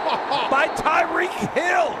caught by Tyreek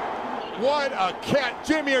Hill. What a catch.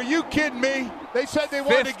 Jimmy, are you kidding me? They said they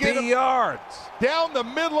wanted to get him 50 yards. Down the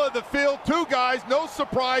middle of the field, 2 guys, no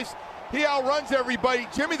surprise. He outruns everybody.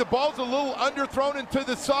 Jimmy, the ball's a little underthrown into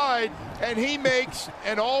the side, and he makes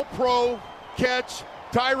an all-pro catch.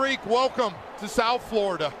 Tyreek, welcome to South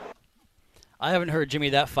Florida. I haven't heard Jimmy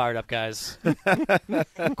that fired up, guys.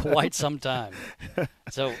 Quite some time.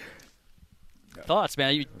 So, thoughts,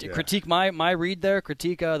 man? You critique my read there,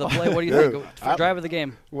 critique the play. What do you think? Drive of the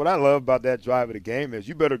game. What I love about that drive of the game is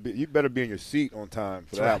you better be in your seat on time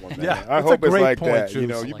for that one, man. Yeah, I hope it's like point, that. Juice. You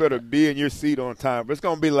know, you better be in your seat on time. But it's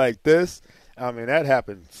going to be like this. I mean, that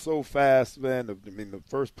happened so fast, man. The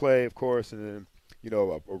first play, of course, and then, you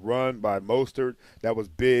know, a run by Mostert that was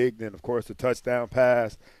big. Then, of course, the touchdown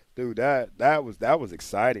pass. Dude, that was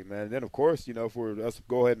exciting, man. And then, of course, you know, for us to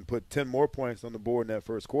go ahead and put 10 more points on the board in that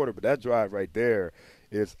first quarter, but that drive right there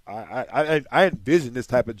is I envision this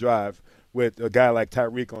type of drive with a guy like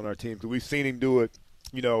Tyreek on our team, because we've seen him do it,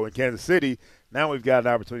 you know, in Kansas City. Now we've got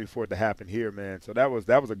an opportunity for it to happen here, man. So that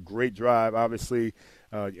was a great drive, obviously,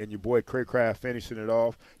 and your boy Craycraft finishing it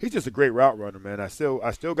off. He's just a great route runner, man. I still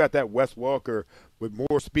got that Wes Walker with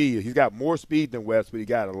more speed. He's got more speed than Wes, but he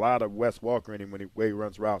got a lot of Wes Walker in him when he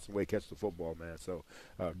runs routes and way he catches the football, man. So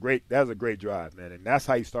great. That was a great drive, man, and that's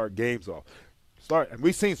how you start games off. And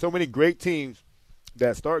we've seen so many great teams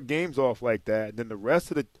that start games off like that, and then the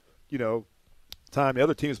rest of the, you know, time the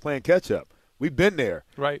other team is playing catch up. We've been there.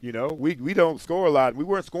 Right. You know, we don't score a lot. We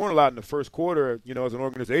weren't scoring a lot in the first quarter, you know, as an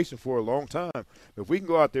organization for a long time. But if we can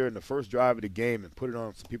go out there in the first drive of the game and put it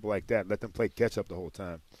on some people like that, let them play catch up the whole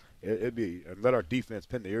time, it'd be, and let our defense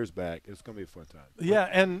pin the ears back, it's going to be a fun time. Yeah,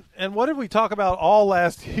 and what did we talk about all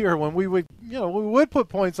last year when we would put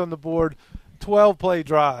points on the board, 12-play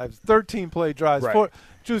drives, 13-play drives. Right.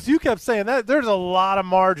 Juice, you kept saying that there's a lot of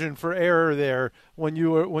margin for error there when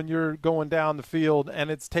you're going down the field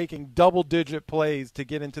and it's taking double-digit plays to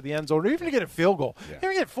get into the end zone or even to get a field goal.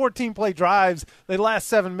 Yeah. You get 14-play drives, they last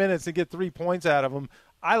 7 minutes and get 3 points out of them.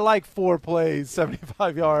 I like 4 plays,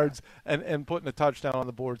 75 yards, and putting a touchdown on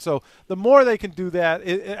the board. So the more they can do that,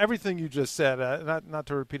 everything you just said, not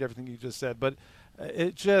to repeat everything you just said, but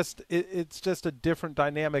it's just a different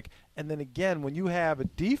dynamic. And then again, when you have a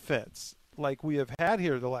defense like we have had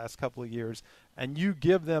here the last couple of years, and you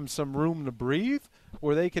give them some room to breathe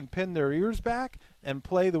where they can pin their ears back and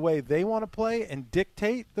play the way they want to play and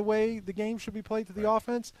dictate the way the game should be played to the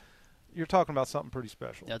offense, you're talking about something pretty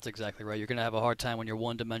special. That's exactly right. You're going to have a hard time when you're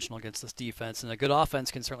one-dimensional against this defense, and a good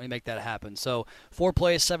offense can certainly make that happen. So 4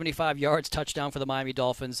 plays, 75 yards, touchdown for the Miami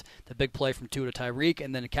Dolphins, the big play from Tua to Tyreek,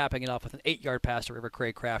 and then capping it off with an 8-yard pass to River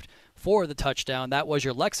Craycraft for the touchdown. That was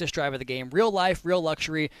your Lexus drive of the game. Real life, real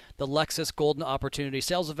luxury, the Lexus Golden Opportunity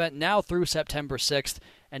Sales Event now through September 6th.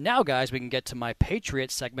 And now, guys, we can get to my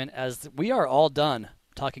Patriots segment as we are all done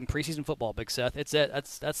talking preseason football, Big Seth. It's it.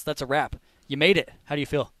 That's a wrap. You made it. How do you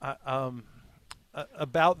feel?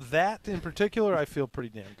 About that in particular, I feel pretty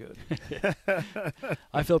damn good.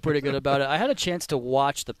 I feel pretty good about it. I had a chance to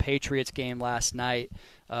watch the Patriots game last night.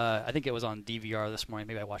 I think it was on DVR this morning.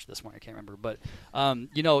 Maybe I watched it this morning. I can't remember.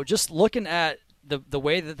 But, just looking at the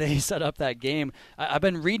way that they set up that game, I've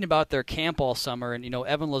been reading about their camp all summer. And,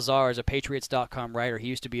 Evan Lazar is a Patriots.com writer. He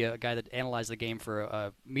used to be a guy that analyzed the game for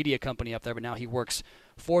a media company up there, but now he works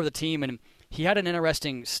for the team. And he had an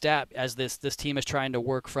interesting stat as this team is trying to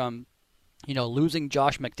work from, losing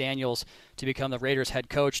Josh McDaniels to become the Raiders head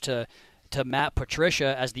coach to to Matt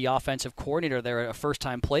Patricia as the offensive coordinator. They're a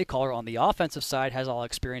first-time play caller on the offensive side, has all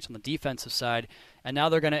experience on the defensive side, and now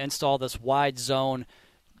they're going to install this wide zone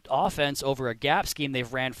offense over a gap scheme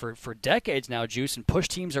they've ran for decades now, Juice, and push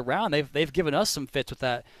teams around. They've given us some fits with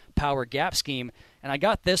that power gap scheme. And I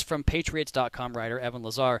got this from Patriots.com writer Evan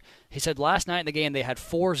Lazar. He said last night in the game they had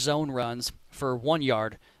 4 zone runs for 1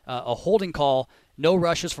 yard, a holding call, no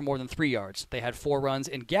rushes for more than 3 yards. They had 4 runs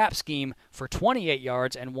in gap scheme for 28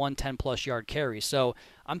 yards and 1 10-plus yard carry. So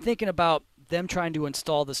I'm thinking about them trying to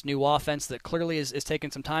install this new offense that clearly is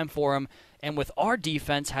taking some time for them. And with our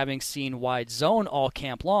defense having seen wide zone all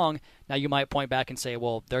camp long, now you might point back and say,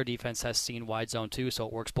 well, their defense has seen wide zone too, so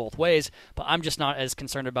it works both ways. But I'm just not as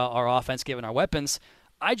concerned about our offense given our weapons.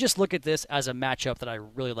 I just look at this as a matchup that I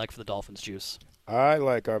really like for the Dolphins, Juice. I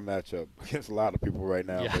like our matchup against a lot of people right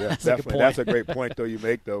now. Yeah, but that's a great point, though, you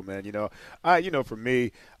make, though, man. For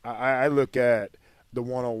me, I look at the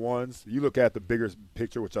one-on-ones. You look at the bigger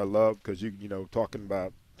picture, which I love, because talking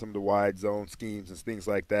about some of the wide zone schemes and things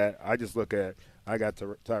like that. I just look at, I got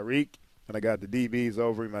Tyreek and I got the DBs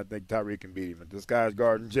over him. I think Tyreek can beat him. If this guy's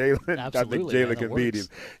guarding Jalen, I think Jalen can beat him.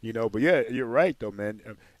 But yeah, you're right though, man.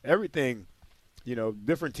 Everything,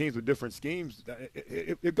 different teams with different schemes.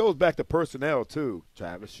 It goes back to personnel too,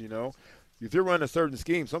 Travis. If you're running a certain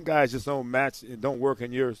scheme, some guys just don't match and don't work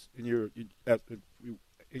in your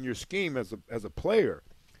scheme as a player.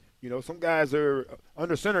 Some guys are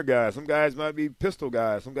under center guys. Some guys might be pistol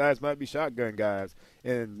guys. Some guys might be shotgun guys,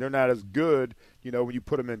 and they're not as good, when you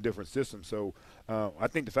put them in different systems. So I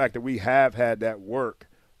think the fact that we have had that work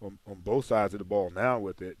on both sides of the ball now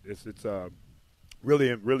with it, it's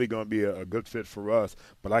really going to be a good fit for us.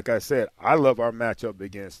 But like I said, I love our matchup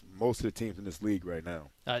against most of the teams in this league right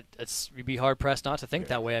now. You'd be hard-pressed not to think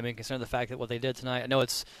that way. I mean, considering the fact that what they did tonight, I know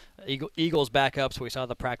it's Eagles backups. We saw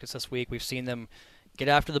the practice this week. We've seen them get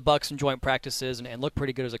after the Bucs in joint practices and look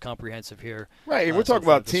pretty good as a comprehensive here. Right, and we're talking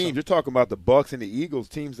about teams. You're talking about the Bucs and the Eagles,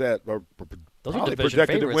 teams that are probably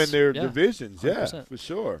projected to win their divisions. 100%. Yeah, for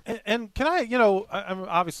sure. And can I'm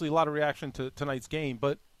obviously a lot of reaction to tonight's game,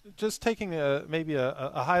 but just taking maybe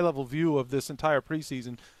a high-level view of this entire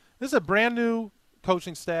preseason, this is a brand-new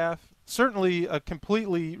coaching staff, certainly a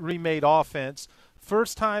completely remade offense,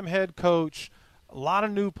 first-time head coach, a lot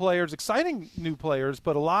of new players, exciting new players,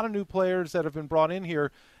 but a lot of new players that have been brought in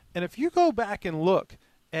here. And if you go back and look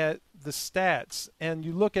at the stats and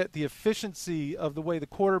you look at the efficiency of the way the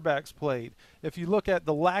quarterbacks played, if you look at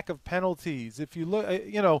the lack of penalties, if you look,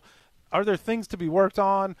 are there things to be worked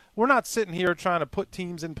on? We're not sitting here trying to put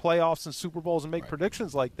teams in playoffs and Super Bowls and make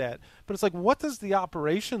predictions like that. But it's like, what does the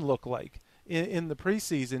operation look like in the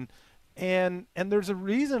preseason? And there's a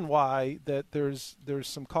reason why that there's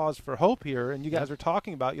some cause for hope here, and you guys are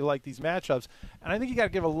talking about you like these matchups. And I think you got to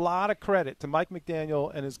give a lot of credit to Mike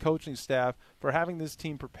McDaniel and his coaching staff for having this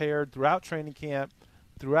team prepared throughout training camp,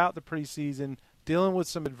 throughout the preseason, dealing with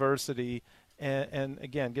some adversity. And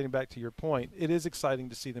again, getting back to your point, it is exciting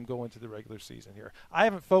to see them go into the regular season here. I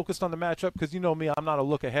haven't focused on the matchup because you know me, I'm not a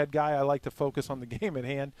look-ahead guy. I like to focus on the game at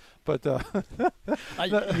hand. But you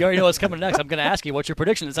already know what's coming next. I'm going to ask you, what's your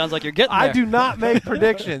prediction? It sounds like you're getting there. I do not make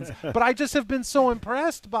predictions, but I just have been so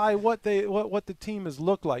impressed by what the team has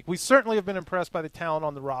looked like. We certainly have been impressed by the talent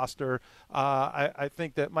on the roster. I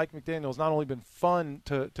think that Mike McDaniel has not only been fun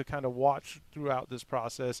to kind of watch throughout this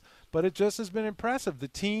process, but it just has been impressive. The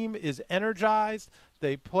team is energized.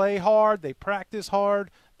 They play hard. They practice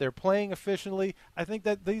hard. They're playing efficiently. I think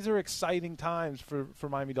that these are exciting times for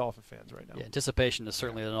Miami Dolphin fans right now. Yeah, anticipation is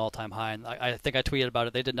certainly at an all-time high, and I think I tweeted about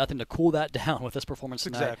it. They did nothing to cool that down with this performance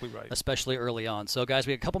tonight, exactly right, especially early on. So, guys,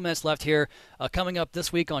 we have a couple minutes left here. Coming up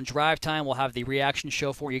this week on Drive Time, we'll have the reaction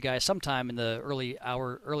show for you guys sometime in the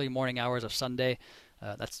early morning hours of Sunday.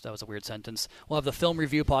 That was a weird sentence. We'll have the film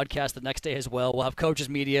review podcast the next day as well. We'll have Coaches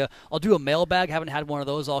Media. I'll do a mailbag. Haven't had one of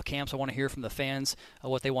those all camp, so I want to hear from the fans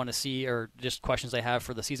what they want to see or just questions they have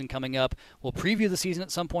for the season coming up. We'll preview the season at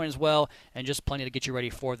some point as well, and just plenty to get you ready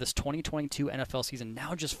for this 2022 NFL season.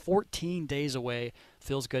 Now just 14 days away.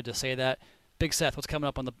 Feels good to say that. Big Seth, what's coming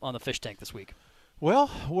up on the fish tank this week?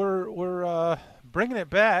 Well, we're bringing it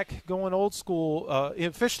back, going old school,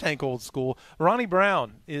 in fish tank old school. Ronnie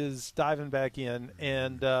Brown is diving back in,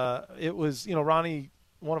 and it was, Ronnie,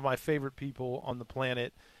 one of my favorite people on the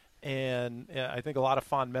planet, and I think a lot of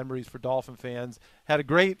fond memories for Dolphin fans. Had a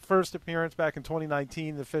great first appearance back in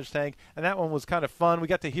 2019, the fish tank, and that one was kind of fun. We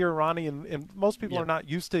got to hear Ronnie, and most people are not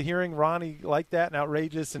used to hearing Ronnie like that and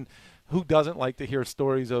outrageous, and who doesn't like to hear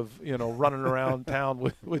stories of, running around town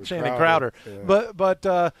with Channing Crowder? Yeah.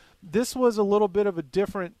 But this was a little bit of a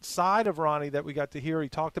different side of Ronnie that we got to hear. He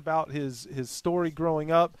talked about his story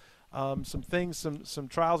growing up. some things, some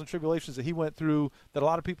trials and tribulations that he went through that a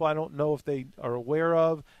lot of people I don't know if they are aware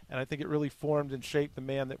of, and I think it really formed and shaped the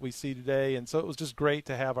man that we see today. And so it was just great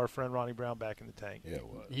to have our friend Ronnie Brown back in the tank. Yeah, it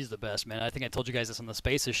was. He's the best, man. I think I told you guys this on the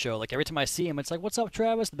Spaces show. Like every time I see him, it's like, "What's up,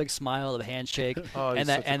 Travis?" The big smile, the handshake, and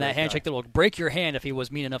that handshake that will break your hand if he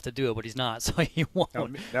was mean enough to do it, but he's not, so he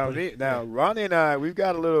won't. Now Ronnie and I, we've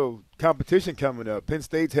got a little competition coming up. Penn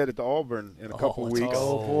State's headed to Auburn in a couple of weeks.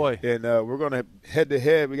 Oh boy! And we're going to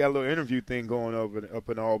head-to-head. We got a little interview thing going up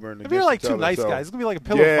in Auburn. We're like two nice guys. It's going to be like a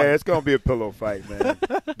pillow fight. Yeah, it's going to be a pillow fight, man.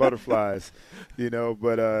 Butterflies,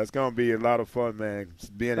 but it's going to be a lot of fun, man.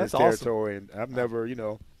 Being in this territory, and I've never, I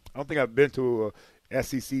don't think I've been to a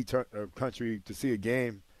SEC country to see a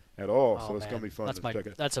game at all, so it's going to be fun.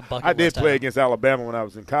 That's a bucket I did list play against Alabama when I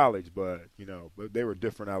was in college, but but they were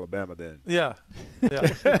different Alabama then. Yeah.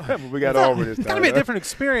 We got Auburn this time. It's got to be a different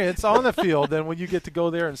experience on the field than when you get to go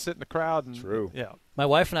there and sit in the crowd. And, True. Yeah. My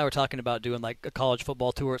wife and I were talking about doing like a college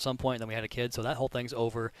football tour at some point, and then we had a kid, so that whole thing's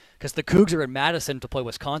over. Because the Cougs are in Madison to play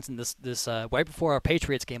Wisconsin this right before our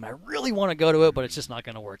Patriots game. I really want to go to it, but it's just not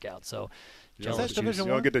going to work out. So. You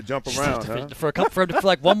don't get to jump around, huh? For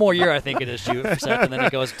like one more year, I think it is, Seth, and then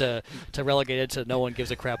it goes to relegated to no one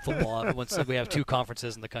gives a crap football once we have two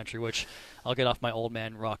conferences in the country, which I'll get off my old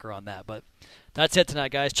man rocker on that. But that's it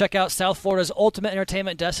tonight, guys. Check out South Florida's ultimate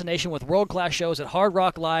entertainment destination with world-class shows at Hard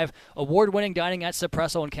Rock Live, award-winning dining at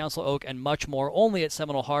Cipresso and Council Oak, and much more, only at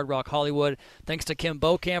Seminole Hard Rock Hollywood. Thanks to Kim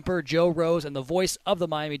Bocamper, Joe Rose, and the voice of the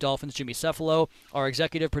Miami Dolphins, Jimmy Cefalo, our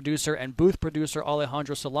executive producer and booth producer,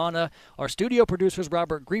 Alejandro Solana, our studio producers,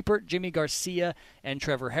 Robert Griepert, Jimmy Garcia, and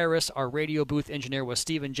Trevor Harris. Our radio booth engineer was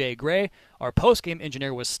Stephen J. Gray. Our post-game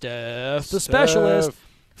engineer was Steph, the specialist.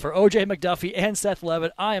 For O.J. McDuffie and Seth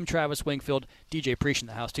Levitt, I am Travis Wingfield. DJ Preach in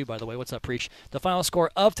the house, too, by the way. What's up, Preach? The final score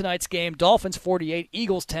of tonight's game, Dolphins 48,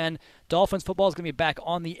 Eagles 10. Dolphins football is going to be back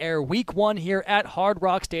on the air week 1 here at Hard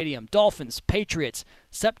Rock Stadium. Dolphins, Patriots,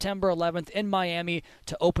 September 11th in Miami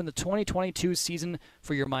to open the 2022 season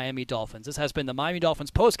for your Miami Dolphins. This has been the Miami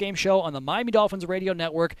Dolphins postgame show on the Miami Dolphins Radio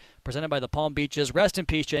Network, presented by the Palm Beaches. Rest in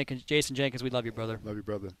peace, Jason Jenkins. We love you, brother. Love you,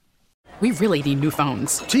 brother. We really need new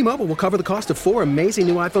phones. T-Mobile will cover the cost of 4 amazing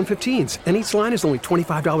new iPhone 15s, and each line is only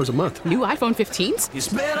 $25 a month. New iPhone 15s? It's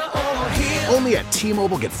better over here. Only at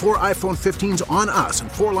T-Mobile, get 4 iPhone 15s on us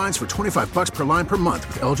and 4 lines for $25 per line per month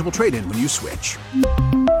with eligible trade-in when you switch.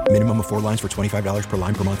 Minimum of 4 lines for $25 per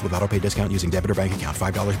line per month with autopay discount using debit or bank account.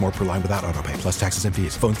 $5 more per line without autopay, plus taxes and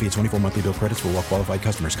fees. Phone fee at 24 monthly bill credits for well-qualified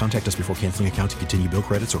customers. Contact us before canceling account to continue bill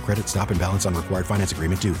credits or credit stop and balance on required finance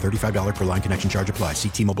agreement due. $35 per line connection charge applies. See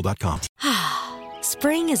T-Mobile.com.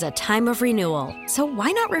 Spring is a time of renewal, so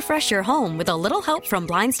why not refresh your home with a little help from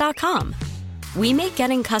Blinds.com? We make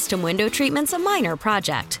getting custom window treatments a minor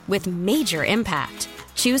project with major impact.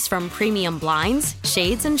 Choose from premium blinds,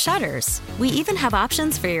 shades, and shutters. We even have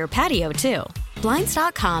options for your patio, too.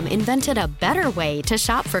 Blinds.com invented a better way to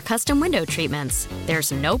shop for custom window treatments.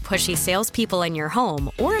 There's no pushy salespeople in your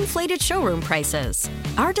home or inflated showroom prices.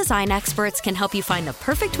 Our design experts can help you find the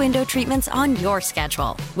perfect window treatments on your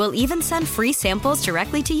schedule. We'll even send free samples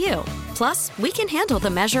directly to you. Plus, we can handle the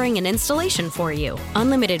measuring and installation for you.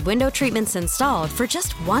 Unlimited window treatments installed for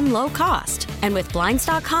just one low cost. And with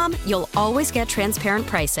Blinds.com, you'll always get transparent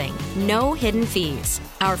pricing. No hidden fees.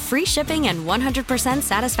 Our free shipping and 100%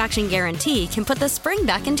 satisfaction guarantee can put the spring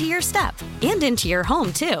back into your step and into your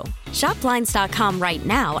home, too. Shop Blinds.com right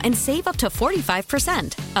now and save up to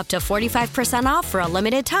 45%. Up to 45% off for a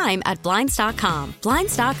limited time at Blinds.com.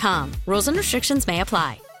 Blinds.com. Rules and restrictions may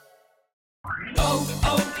apply.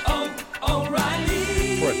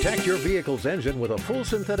 O'Reilly. Protect your vehicle's engine with a full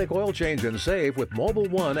synthetic oil change and save with Mobil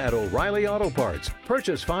 1 at O'Reilly Auto Parts.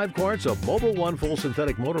 Purchase 5 quarts of Mobil 1 full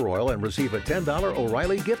synthetic motor oil and receive a $10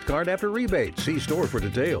 O'Reilly gift card after rebate. See store for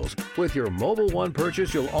details. With your Mobil 1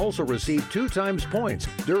 purchase, you'll also receive 2 times points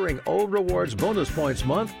during O Rewards Bonus Points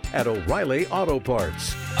Month at O'Reilly Auto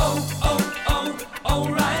Parts.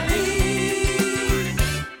 O'Reilly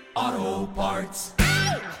Auto Parts.